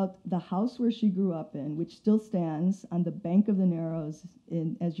it's about the house where she grew up in, which still stands on the bank of the Narrows.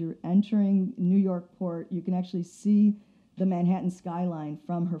 As you're entering New York Port, you can actually see the Manhattan skyline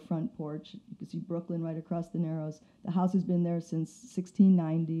from her front porch. You can see Brooklyn right across the Narrows. The house has been there since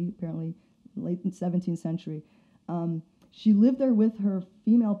 1690, apparently late 17th century. She lived there with her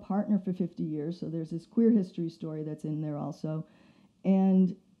female partner for 50 years, so there's this queer history story that's in there also.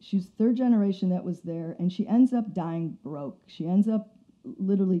 And she's third generation that was there, and she ends up dying broke. She ends up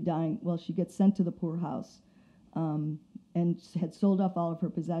literally dying. Well, she gets sent to the poorhouse and had sold off all of her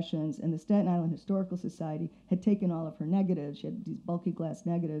possessions, and the Staten Island Historical Society had taken all of her negatives. She had these bulky glass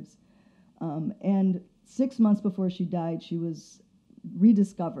negatives. And 6 months before she died, she was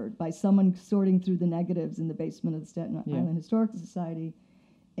rediscovered by someone sorting through the negatives in the basement of the Staten Island Historical Society.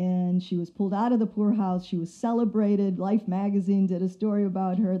 And she was pulled out of the poorhouse. She was celebrated. Life magazine did a story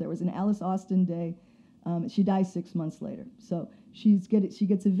about her. There was an Alice Austin Day. She dies 6 months later. So she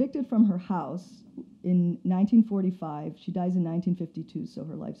gets evicted from her house in 1945. She dies in 1952, so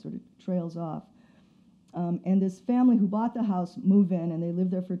her life sort of trails off. And this family who bought the house move in, and they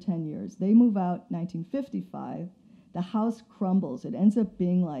live there for 10 years. They move out 1955. The house crumbles. It ends up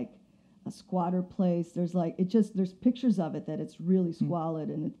being like a squatter place. There's pictures of it that it's really squalid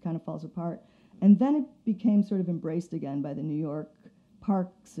and it kind of falls apart. And then it became sort of embraced again by the New York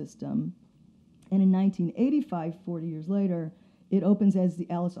park system. And in 1985, 40 years later, it opens as the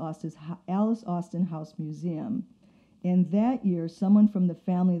Alice Austin House Museum. And that year, someone from the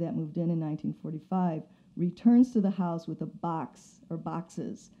family that moved in 1945 returns to the house with a box or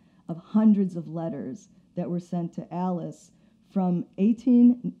boxes of hundreds of letters that were sent to Alice from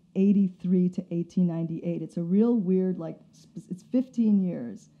 1883 to 1898. It's a real weird, it's 15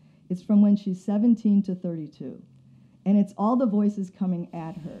 years. It's from when she's 17 to 32. And it's all the voices coming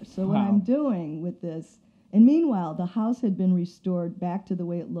at her. So what I'm doing with this And meanwhile, the house had been restored back to the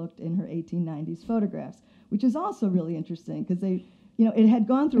way it looked in her 1890s photographs, which is also really interesting because it had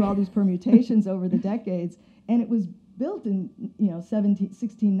gone through all these permutations over the decades, and it was built in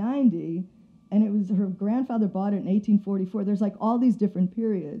 1690, and it was her grandfather bought it in 1844. There's like all these different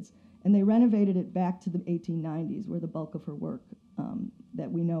periods, and they renovated it back to the 1890s, where the bulk of her work that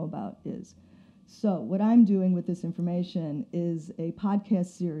we know about is. So what I'm doing with this information is a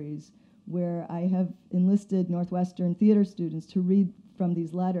podcast series where I have enlisted Northwestern theater students to read from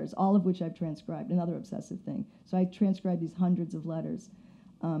these letters, all of which I've transcribed, another obsessive thing. So I transcribed these hundreds of letters.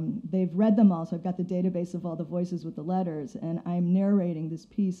 They've read them all, so I've got the database of all the voices with the letters, and I'm narrating this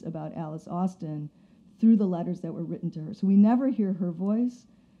piece about Alice Austen through the letters that were written to her. So we never hear her voice,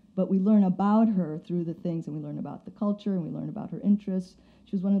 but we learn about her through the things, and we learn about the culture, and we learn about her interests.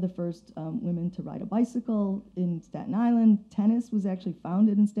 She was one of the first women to ride a bicycle in Staten Island. Tennis was actually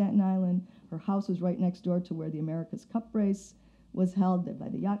founded in Staten Island. Her house was right next door to where the America's Cup race was held by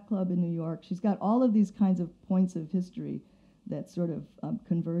the Yacht Club in New York. She's got all of these kinds of points of history that sort of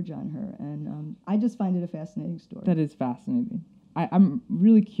converge on her, and I just find it a fascinating story. That is fascinating. I'm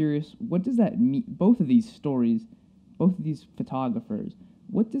really curious, what does that mean, both of these stories, both of these photographers,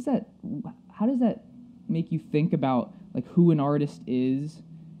 how does that make you think about like who an artist is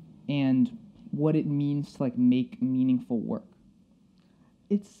and what it means to like make meaningful work?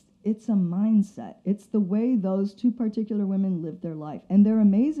 It's a mindset. It's the way those two particular women lived their life, and they're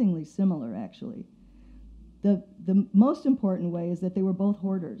amazingly similar, actually. The most important way is that they were both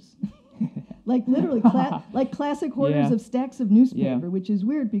hoarders. Like literally, like classic hoarders of stacks of newspaper, which is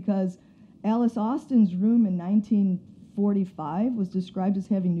weird because Alice Austen's room in 1945 was described as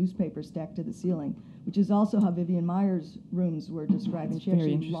having newspaper stacked to the ceiling, which is also how Vivian Meyer's rooms were described, and she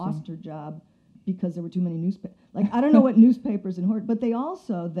actually lost her job because there were too many newspapers. Like, I don't know what newspapers and hoard, but they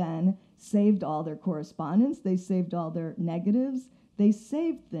also then saved all their correspondence, they saved all their negatives, they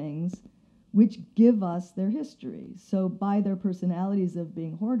saved things which give us their history. So by their personalities of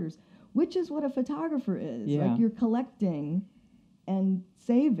being hoarders, which is what a photographer is. Like, you're collecting and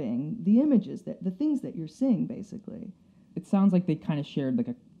saving the images, the things that you're seeing, basically. It sounds like they kind of shared like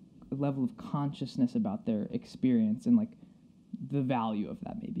a level of consciousness about their experience and like the value of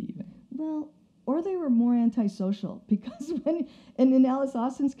that, maybe even. Well, or they were more antisocial because and in Alice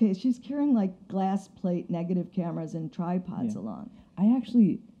Austen's case, she's carrying like glass plate negative cameras and tripods along. I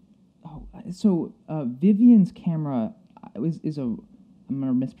actually, Vivian's camera is a, I'm going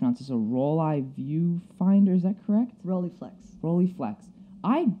to mispronounce this, a Rolei viewfinder, is that correct? Rolleiflex.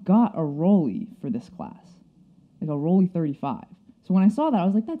 I got a Rollie for this class, like a Rollie 35. So when I saw that, I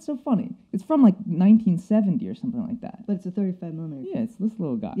was like, that's so funny. It's from like 1970 or something like that. But it's a 35 millimeter. Yeah, it's this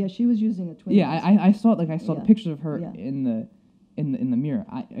little guy. Yeah, she was using a 20. Yeah, I saw the pictures of her in the mirror.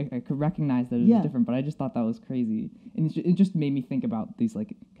 I could recognize that it was different, but I just thought that was crazy, and it just made me think about these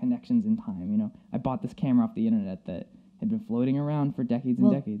like connections in time. You know, I bought this camera off the internet that had been floating around for decades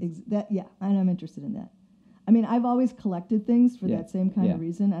and decades. And I'm interested in that. I mean, I've always collected things for that same kind of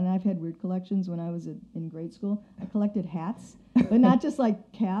reason, and I've had weird collections when I was in grade school. I collected hats, but not just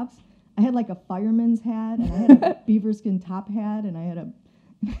like caps. I had like a fireman's hat, and I had a beaverskin top hat, and I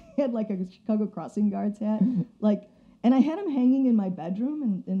had like a Chicago Crossing Guards hat, like, and I had them hanging in my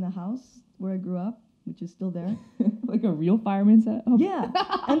bedroom in the house where I grew up, which is still there. Like a real fireman's hat? Oh. Yeah,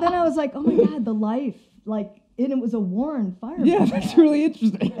 and then I was like, oh my God, the life, like. And it was a worn fireman. Yeah, that's really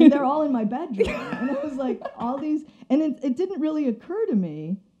interesting. And they're all in my bedroom. And it was like all these, and it didn't really occur to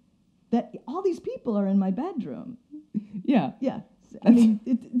me that all these people are in my bedroom. Yeah. Yeah. I mean,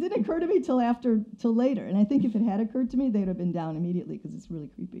 it didn't occur to me till later. And I think if it had occurred to me, they'd have been down immediately because it's really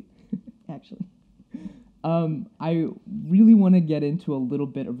creepy, actually. I really want to get into a little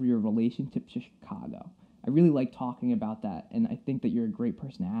bit of your relationship to Chicago. I really like talking about that, and I think that you're a great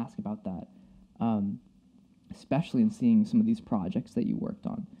person to ask about that. Especially in seeing some of these projects that you worked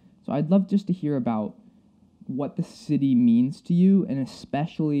on. So I'd love just to hear about what the city means to you, and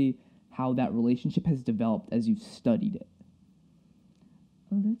especially how that relationship has developed as you've studied it.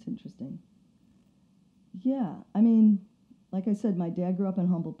 Oh, that's interesting. Yeah, I mean, like I said, my dad grew up in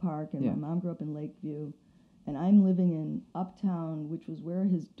Humboldt Park, and my mom grew up in Lakeview, and I'm living in Uptown, which was where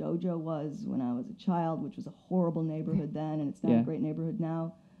his dojo was when I was a child, which was a horrible neighborhood then, and it's not a great neighborhood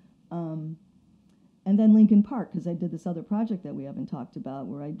now. And then Lincoln Park, because I did this other project that we haven't talked about,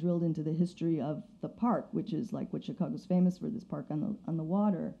 where I drilled into the history of the park, which is like what Chicago's famous for, this park on the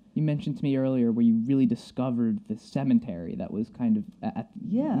water. You mentioned to me earlier where you really discovered the cemetery that was kind of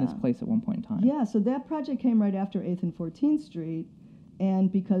in this place at one point in time. Yeah, so that project came right after 8th and 14th Street,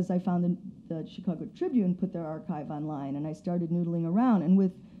 and because I found the Chicago Tribune put their archive online, and I started noodling around, and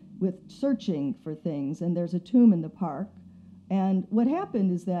with with searching for things, and there's a tomb in the park. And what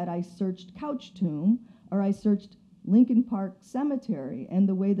happened is that I searched Couch Tomb, or I searched Lincoln Park Cemetery, and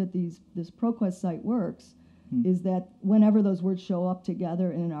the way that this ProQuest site works is that whenever those words show up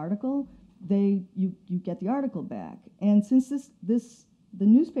together in an article, you get the article back. And since the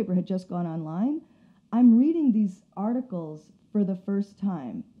newspaper had just gone online, I'm reading these articles for the first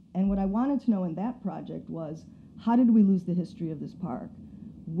time. And what I wanted to know in that project was, how did we lose the history of this park?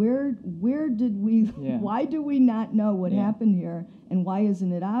 Where did we, why do we not know what happened here, and why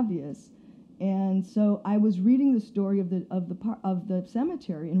isn't it obvious? And so I was reading the story of the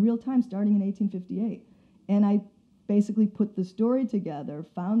cemetery in real time, starting in 1858. And I basically put the story together,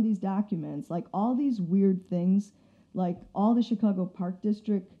 found these documents, like all these weird things, like all the Chicago Park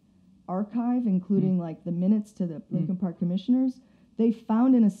District archive, including like the minutes to the Lincoln Park commissioners, they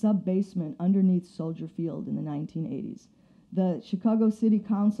found in a sub-basement underneath Soldier Field in the 1980s. The Chicago City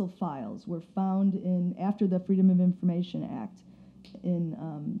Council files were found after the Freedom of Information Act in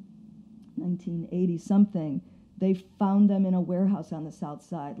 1980-something. They found them in a warehouse on the south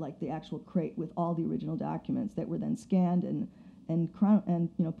side, like the actual crate with all the original documents that were then scanned and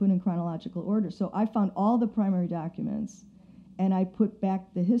put in chronological order. So I found all the primary documents, and I put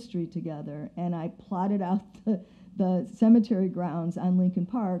back the history together, and I plotted out the cemetery grounds on Lincoln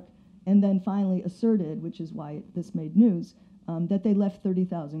Park, and then finally asserted, which is why this made news, that they left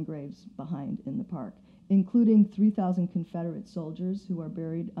 30,000 graves behind in the park, including 3,000 Confederate soldiers who are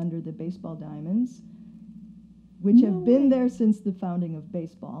buried under the baseball diamonds, which have been there since the founding of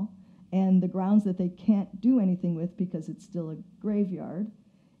baseball, and the grounds that they can't do anything with because it's still a graveyard,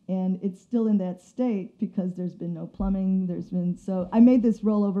 and it's still in that state because there's been no plumbing. So I made this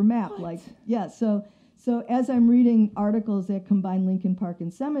rollover map, So as I'm reading articles that combine Lincoln Park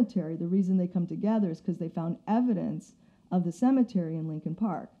and cemetery, the reason they come together is because they found evidence of the cemetery in Lincoln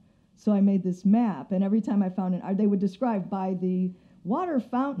Park. So I made this map, and every time I found it, they would describe by the water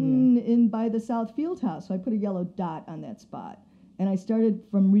fountain by the South Field House. So I put a yellow dot on that spot. And I started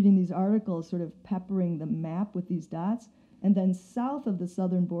from reading these articles, sort of peppering the map with these dots. And then south of the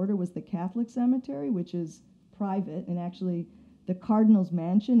southern border was the Catholic cemetery, which is private, and actually the Cardinal's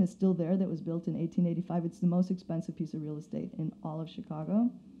Mansion is still there, that was built in 1885. It's the most expensive piece of real estate in all of Chicago.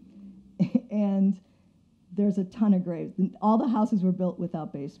 And there's a ton of graves. All the houses were built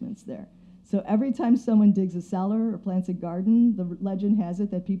without basements there. So every time someone digs a cellar or plants a garden, the legend has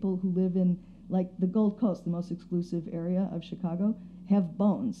it that people who live in, like, the Gold Coast, the most exclusive area of Chicago, have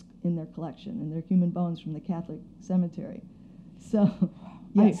bones in their collection, and they're human bones from the Catholic cemetery. So,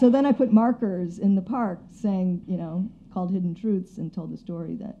 so then I put markers in the park saying, called Hidden Truths, and told the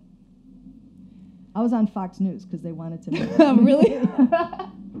story that I was on Fox News because they wanted to know. Really?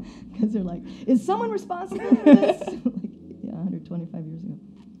 Because they're like, is someone responsible for this? 125 years ago.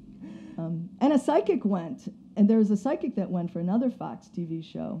 And a psychic went, and there was a psychic that went for another Fox TV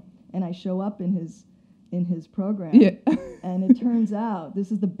show, and I show up in his program, and it turns out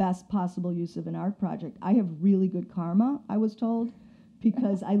this is the best possible use of an art project. I have really good karma, I was told,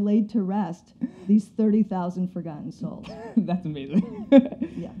 because I laid to rest these 30,000 forgotten souls. That's amazing.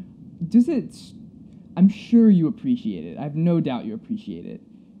 Yeah. I'm sure you appreciate it. I have no doubt you appreciate it.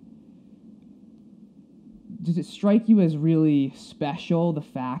 Does it strike you as really special, the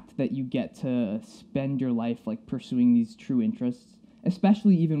fact that you get to spend your life like pursuing these true interests?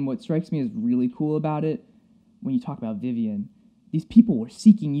 Especially even what strikes me as really cool about it, when you talk about Vivian, these people were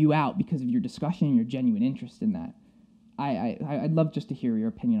seeking you out because of your discussion and your genuine interest in that. I'd love just to hear your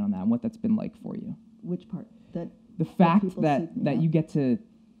opinion on that and what that's been like for you. Which part? The fact that you get to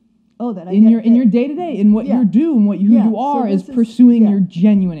in your day-to-day, in what you do and who you are, is pursuing your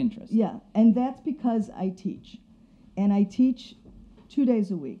genuine interest. Yeah, and that's because I teach. And I teach 2 days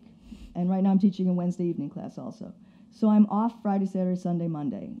a week. And right now I'm teaching a Wednesday evening class also. So I'm off Friday, Saturday, Sunday,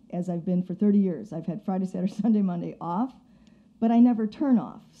 Monday, as I've been for 30 years. I've had Friday, Saturday, Sunday, Monday off, but I never turn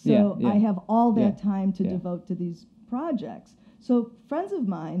off. So I have all that time to devote to these projects. So friends of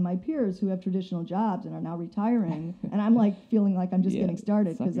mine, my peers who have traditional jobs and are now retiring, and I'm like feeling like I'm just getting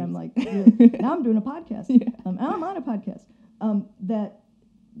started because I'm like, now I'm doing a podcast. And I'm on a podcast.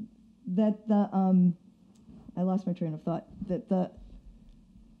 I lost my train of thought.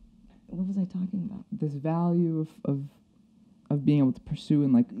 What was I talking about? This value of being able to pursue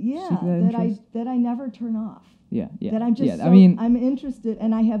and seek that interest. that I never turn off. That I'm just I'm interested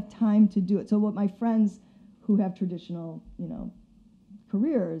and I have time to do it. So what my friends who have traditional,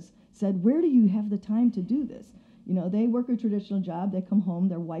 careers said, where do you have the time to do this? They work a traditional job, they come home,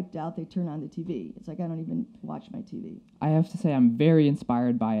 they're wiped out, they turn on the TV. It's like I don't even watch my TV. I have to say I'm very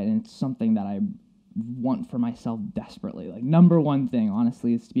inspired by it, and it's something that want for myself desperately. Like, number one thing,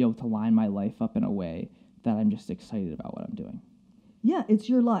 honestly, is to be able to line my life up in a way that I'm just excited about what I'm doing. Yeah, it's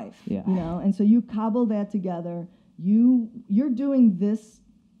your life. Yeah. You know, and so you cobble that together. You're doing this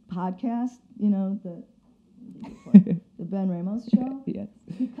podcast, you know, the Ben Ramos show, Yes.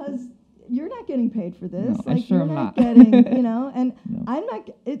 because you're not getting paid for this. No, I like sure you're am not not. getting, you know, and No. I'm not.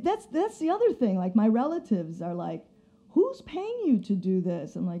 That's the other thing. Like my relatives are like, "Who's paying you to do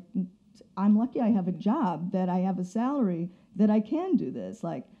this?" I'm like, "I'm lucky. I have a job, that I have a salary, that I can do this."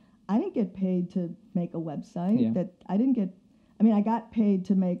 Like, I didn't get paid to make a website. Yeah. That I didn't get. I mean, I got paid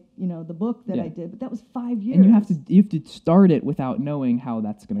to make, you know, the book that Yeah. I did, but that was 5 years. And you have to start it without knowing how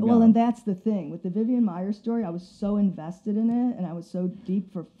that's going to go. Well, and that's the thing. With the Vivian Meyer story, I was so invested in it, and I was so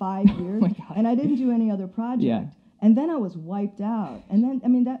deep for 5 years, my God. and I didn't do any other project. Yeah. And then I was wiped out. And then, I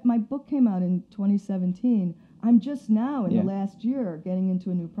mean, that my book came out in 2017. I'm just now, in Yeah. the last year, getting into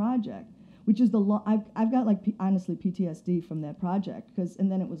a new project, which is I've got, like, honestly, PTSD from that project,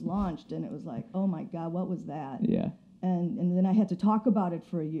 and then it was launched, and it was like, oh, my God, what was that? Yeah. And then I had to talk about it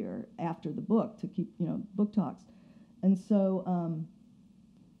for a year after the book to keep, you know, book talks. And so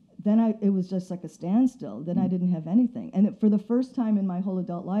then it was just like a standstill. Then I didn't have anything. And for the first time in my whole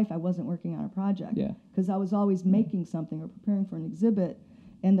adult life, I wasn't working on a project. Yeah. Because I was always making something or preparing for an exhibit.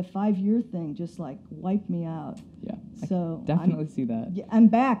 And the 5-year thing just like wiped me out. Yeah. So I definitely see that. Yeah, I'm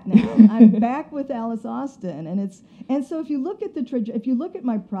back now. I'm back with Alice Austin, and so if you look at if you look at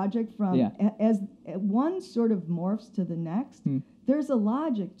my project from Yeah. as one sort of morphs to the next, Hmm. there's a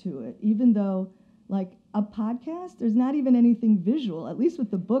logic to it. Even though, like a podcast, there's not even anything visual. At least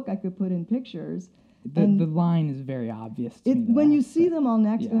with the book, I could put in pictures. The line is very obvious to me, though, When I you have to see say. them all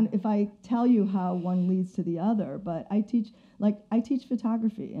next, Yeah. and if I tell you how one leads to the other, but I teach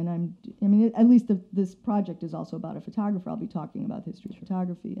photography, and at least this project is also about a photographer. I'll be talking about the history of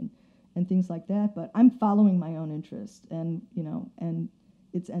photography and things like that, but I'm following my own interest, and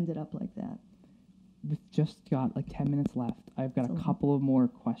it's ended up like that. We've just got like 10 minutes left. I've got a So- couple of more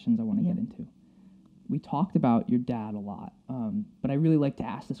questions I want to Yeah. get into. We talked about your dad a lot, but I really like to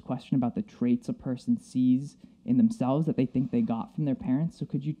ask this question about the traits a person sees in themselves that they think they got from their parents. So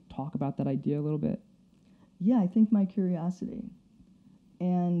could you talk about that idea a little bit? Yeah, I think my curiosity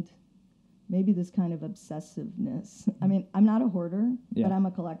and maybe this kind of obsessiveness. I mean, I'm not a hoarder, Yeah. but I'm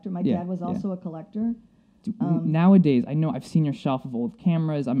a collector. My Yeah, dad was yeah. also a collector. Nowadays, I know I've seen your shelf of old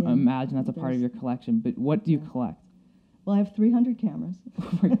cameras. I Yeah, imagine that's a part of your there's- collection, but what do you Yeah. collect? Well, I have 300 cameras.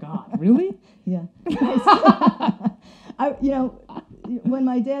 Oh my God, really? Yeah. When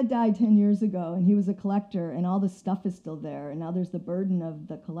my dad died 10 years ago, and he was a collector, and all the stuff is still there, and now there's the burden of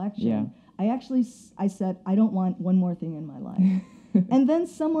the collection, Yeah. I said, I don't want one more thing in my life. And then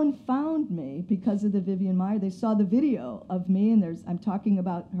someone found me because of the Vivian Meyer. They saw the video of me, and I'm talking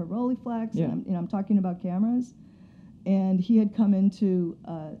about her Rolleiflex, Yeah. and I'm talking about cameras. And he had come into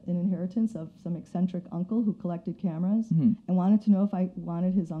an inheritance of some eccentric uncle who collected cameras, Mhm. and wanted to know if I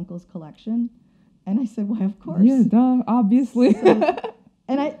wanted his uncle's collection. And I said, why, of course. Yeah, duh, obviously.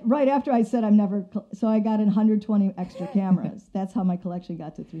 And right after I said so I got 120 extra cameras. That's how my collection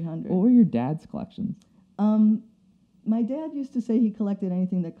got to 300. What were your dad's collections? My dad used to say he collected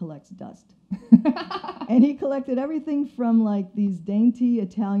anything that collects dust. And he collected everything from like these dainty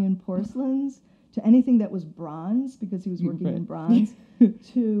Italian porcelains to anything that was bronze, because he was working in Right. bronze,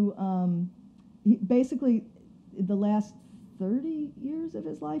 to basically the last 30 years of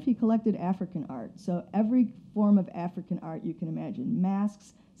his life, he collected African art. So every form of African art you can imagine: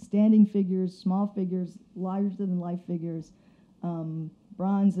 masks, standing figures, small figures, larger than life figures,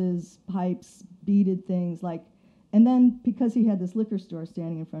 bronzes, pipes, beaded things like. And then because he had this liquor store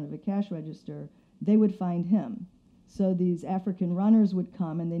standing in front of a cash register, they would find him. So these African runners would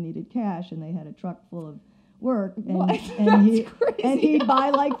come, and they needed cash, and they had a truck full of work, and, What? and That's crazy. he'd buy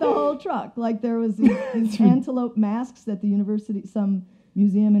like the whole truck. Like there was these antelope masks that the university, some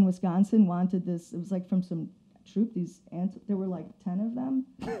museum in Wisconsin wanted this. It was like from some troop. There were like 10 of them.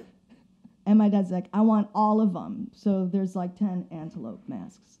 And my dad's like, I want all of them. So there's like 10 antelope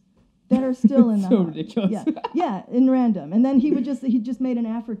masks that are still in the So house. ridiculous. Yeah, in random. And then he just made an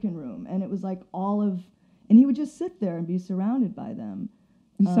African room, and it was like and he would just sit there and be surrounded by them.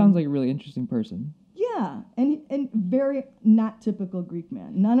 He sounds like a really interesting person. Yeah, and very not typical Greek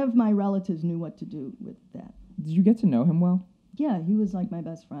man. None of my relatives knew what to do with that. Did you get to know him well? Yeah, he was like my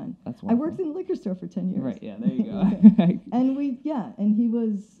best friend. That's I wonderful. worked in a liquor store for 10 years. Right, yeah, there you go. And he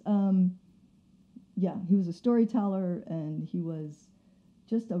was, he was a storyteller, and he was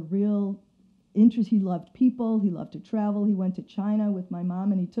just a real interest. He loved people. He loved to travel. He went to China with my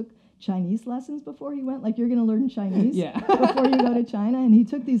mom, and he took Chinese lessons before he went. Like, you're going to learn Chinese Yeah. before you go to China. And he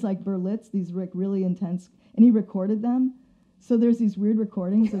took these like Berlitz, these really intense, and he recorded them. So there's these weird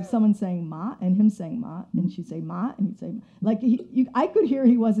recordings of someone saying ma and him saying ma, and she'd say ma, and he'd say ma. Like, I could hear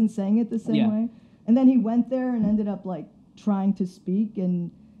he wasn't saying it the same way. And then he went there and ended up like trying to speak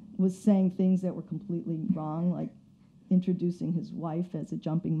and was saying things that were completely wrong, like introducing his wife as a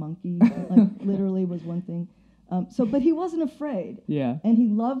jumping monkey, like literally was one thing. But he wasn't afraid. Yeah. And he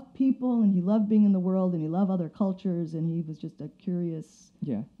loved people, and he loved being in the world, and he loved other cultures, and he was just a curious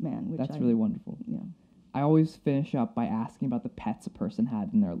man. Which That's really wonderful. Yeah. I always finish up by asking about the pets a person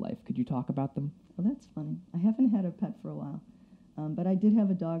had in their life. Could you talk about them? Well, that's funny. I haven't had a pet for a while, but I did have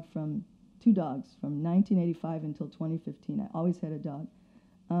two dogs from 1985 until 2015. I always had a dog.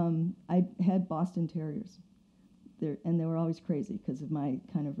 I had Boston Terriers. And they were always crazy because of my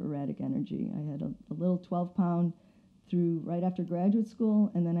kind of erratic energy. I had a little 12-pound through right after graduate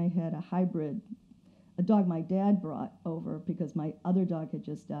school, and then I had a hybrid, a dog my dad brought over because my other dog had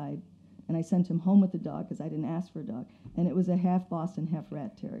just died, and I sent him home with the dog because I didn't ask for a dog. And it was a half Boston, half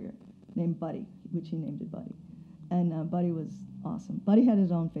rat terrier named Buddy, which he named it Buddy. And Buddy was awesome. Buddy had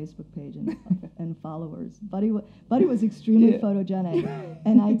his own Facebook page and followers. Buddy was extremely photogenic,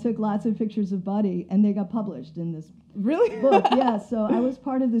 and I took lots of pictures of Buddy, and they got published in this book. Yeah, so I was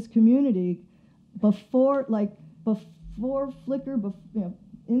part of this community before Flickr,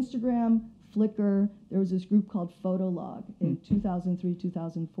 Instagram, Flickr. There was this group called Photolog in 2003,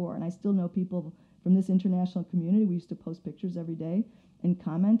 2004, and I still know people from this international community. We used to post pictures every day and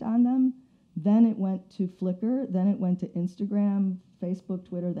comment on them. Then it went to Flickr, then it went to Instagram, Facebook,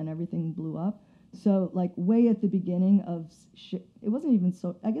 Twitter, then everything blew up. So, like, way at the beginning of, it wasn't even,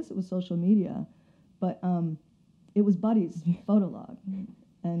 I guess it was social media, but it was Buddy's Photolog.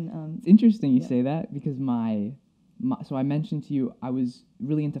 And it's interesting you say that because so I mentioned to you I was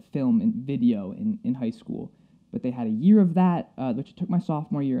really into film and video in high school, but they had a year of that, which I took my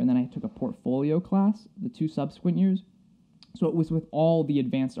sophomore year, and then I took a portfolio class the 2 subsequent years. So it was with all the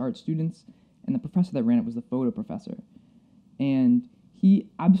advanced art students, and the professor that ran it was the photo professor. And he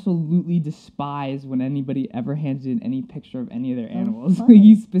absolutely despised when anybody ever handed in any picture of any of their animals.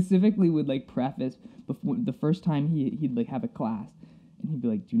 He specifically would like preface before the first time he'd like have a class, and he'd be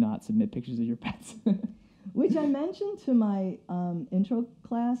like, "Do not submit pictures of your pets." Which I mentioned to my intro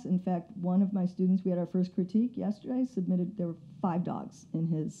class. In fact, one of my students, we had our first critique yesterday, there were 5 dogs in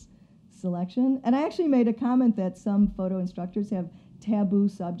his selection. And I actually made a comment that some photo instructors have taboo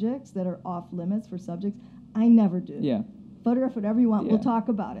subjects that are off limits for subjects. I never do. Yeah. Photograph whatever you want. We'll talk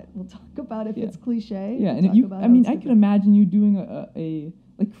about it. We'll talk about if it's cliche. Yeah, and I could imagine you doing a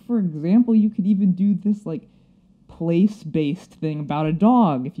like, for example, you could even do this like place-based thing about a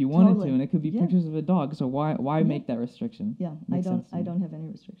dog if you wanted to, and it could be pictures of a dog. So why make that restriction? Yeah, I don't have any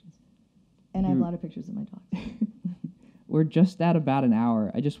restrictions. And I have a lot of pictures of my dogs. We're just at about an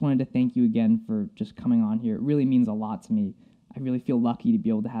hour. I just wanted to thank you again for just coming on here. It really means a lot to me. I really feel lucky to be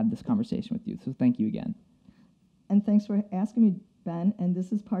able to have this conversation with you. So thank you again. And thanks for asking me, Ben. And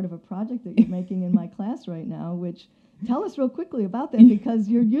this is part of a project that you're making in my class right now, which tell us real quickly about that because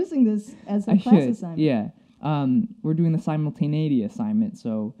you're using this as a class assignment. Yeah. We're doing the simultaneity assignment.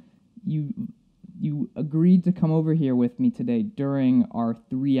 So you agreed to come over here with me today during our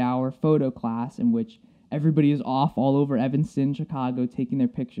 3-hour photo class in which everybody is off all over Evanston, Chicago, taking their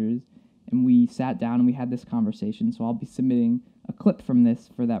pictures. And we sat down and we had this conversation. So I'll be submitting a clip from this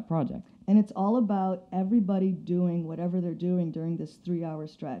for that project. And it's all about everybody doing whatever they're doing during this 3-hour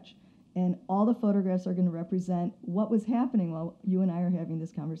stretch. And all the photographs are going to represent what was happening while you and I are having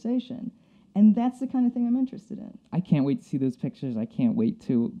this conversation. And that's the kind of thing I'm interested in. I can't wait to see those pictures. I can't wait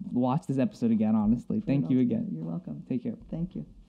to watch this episode again, honestly. Thank you again. You're welcome. Take care. Thank you.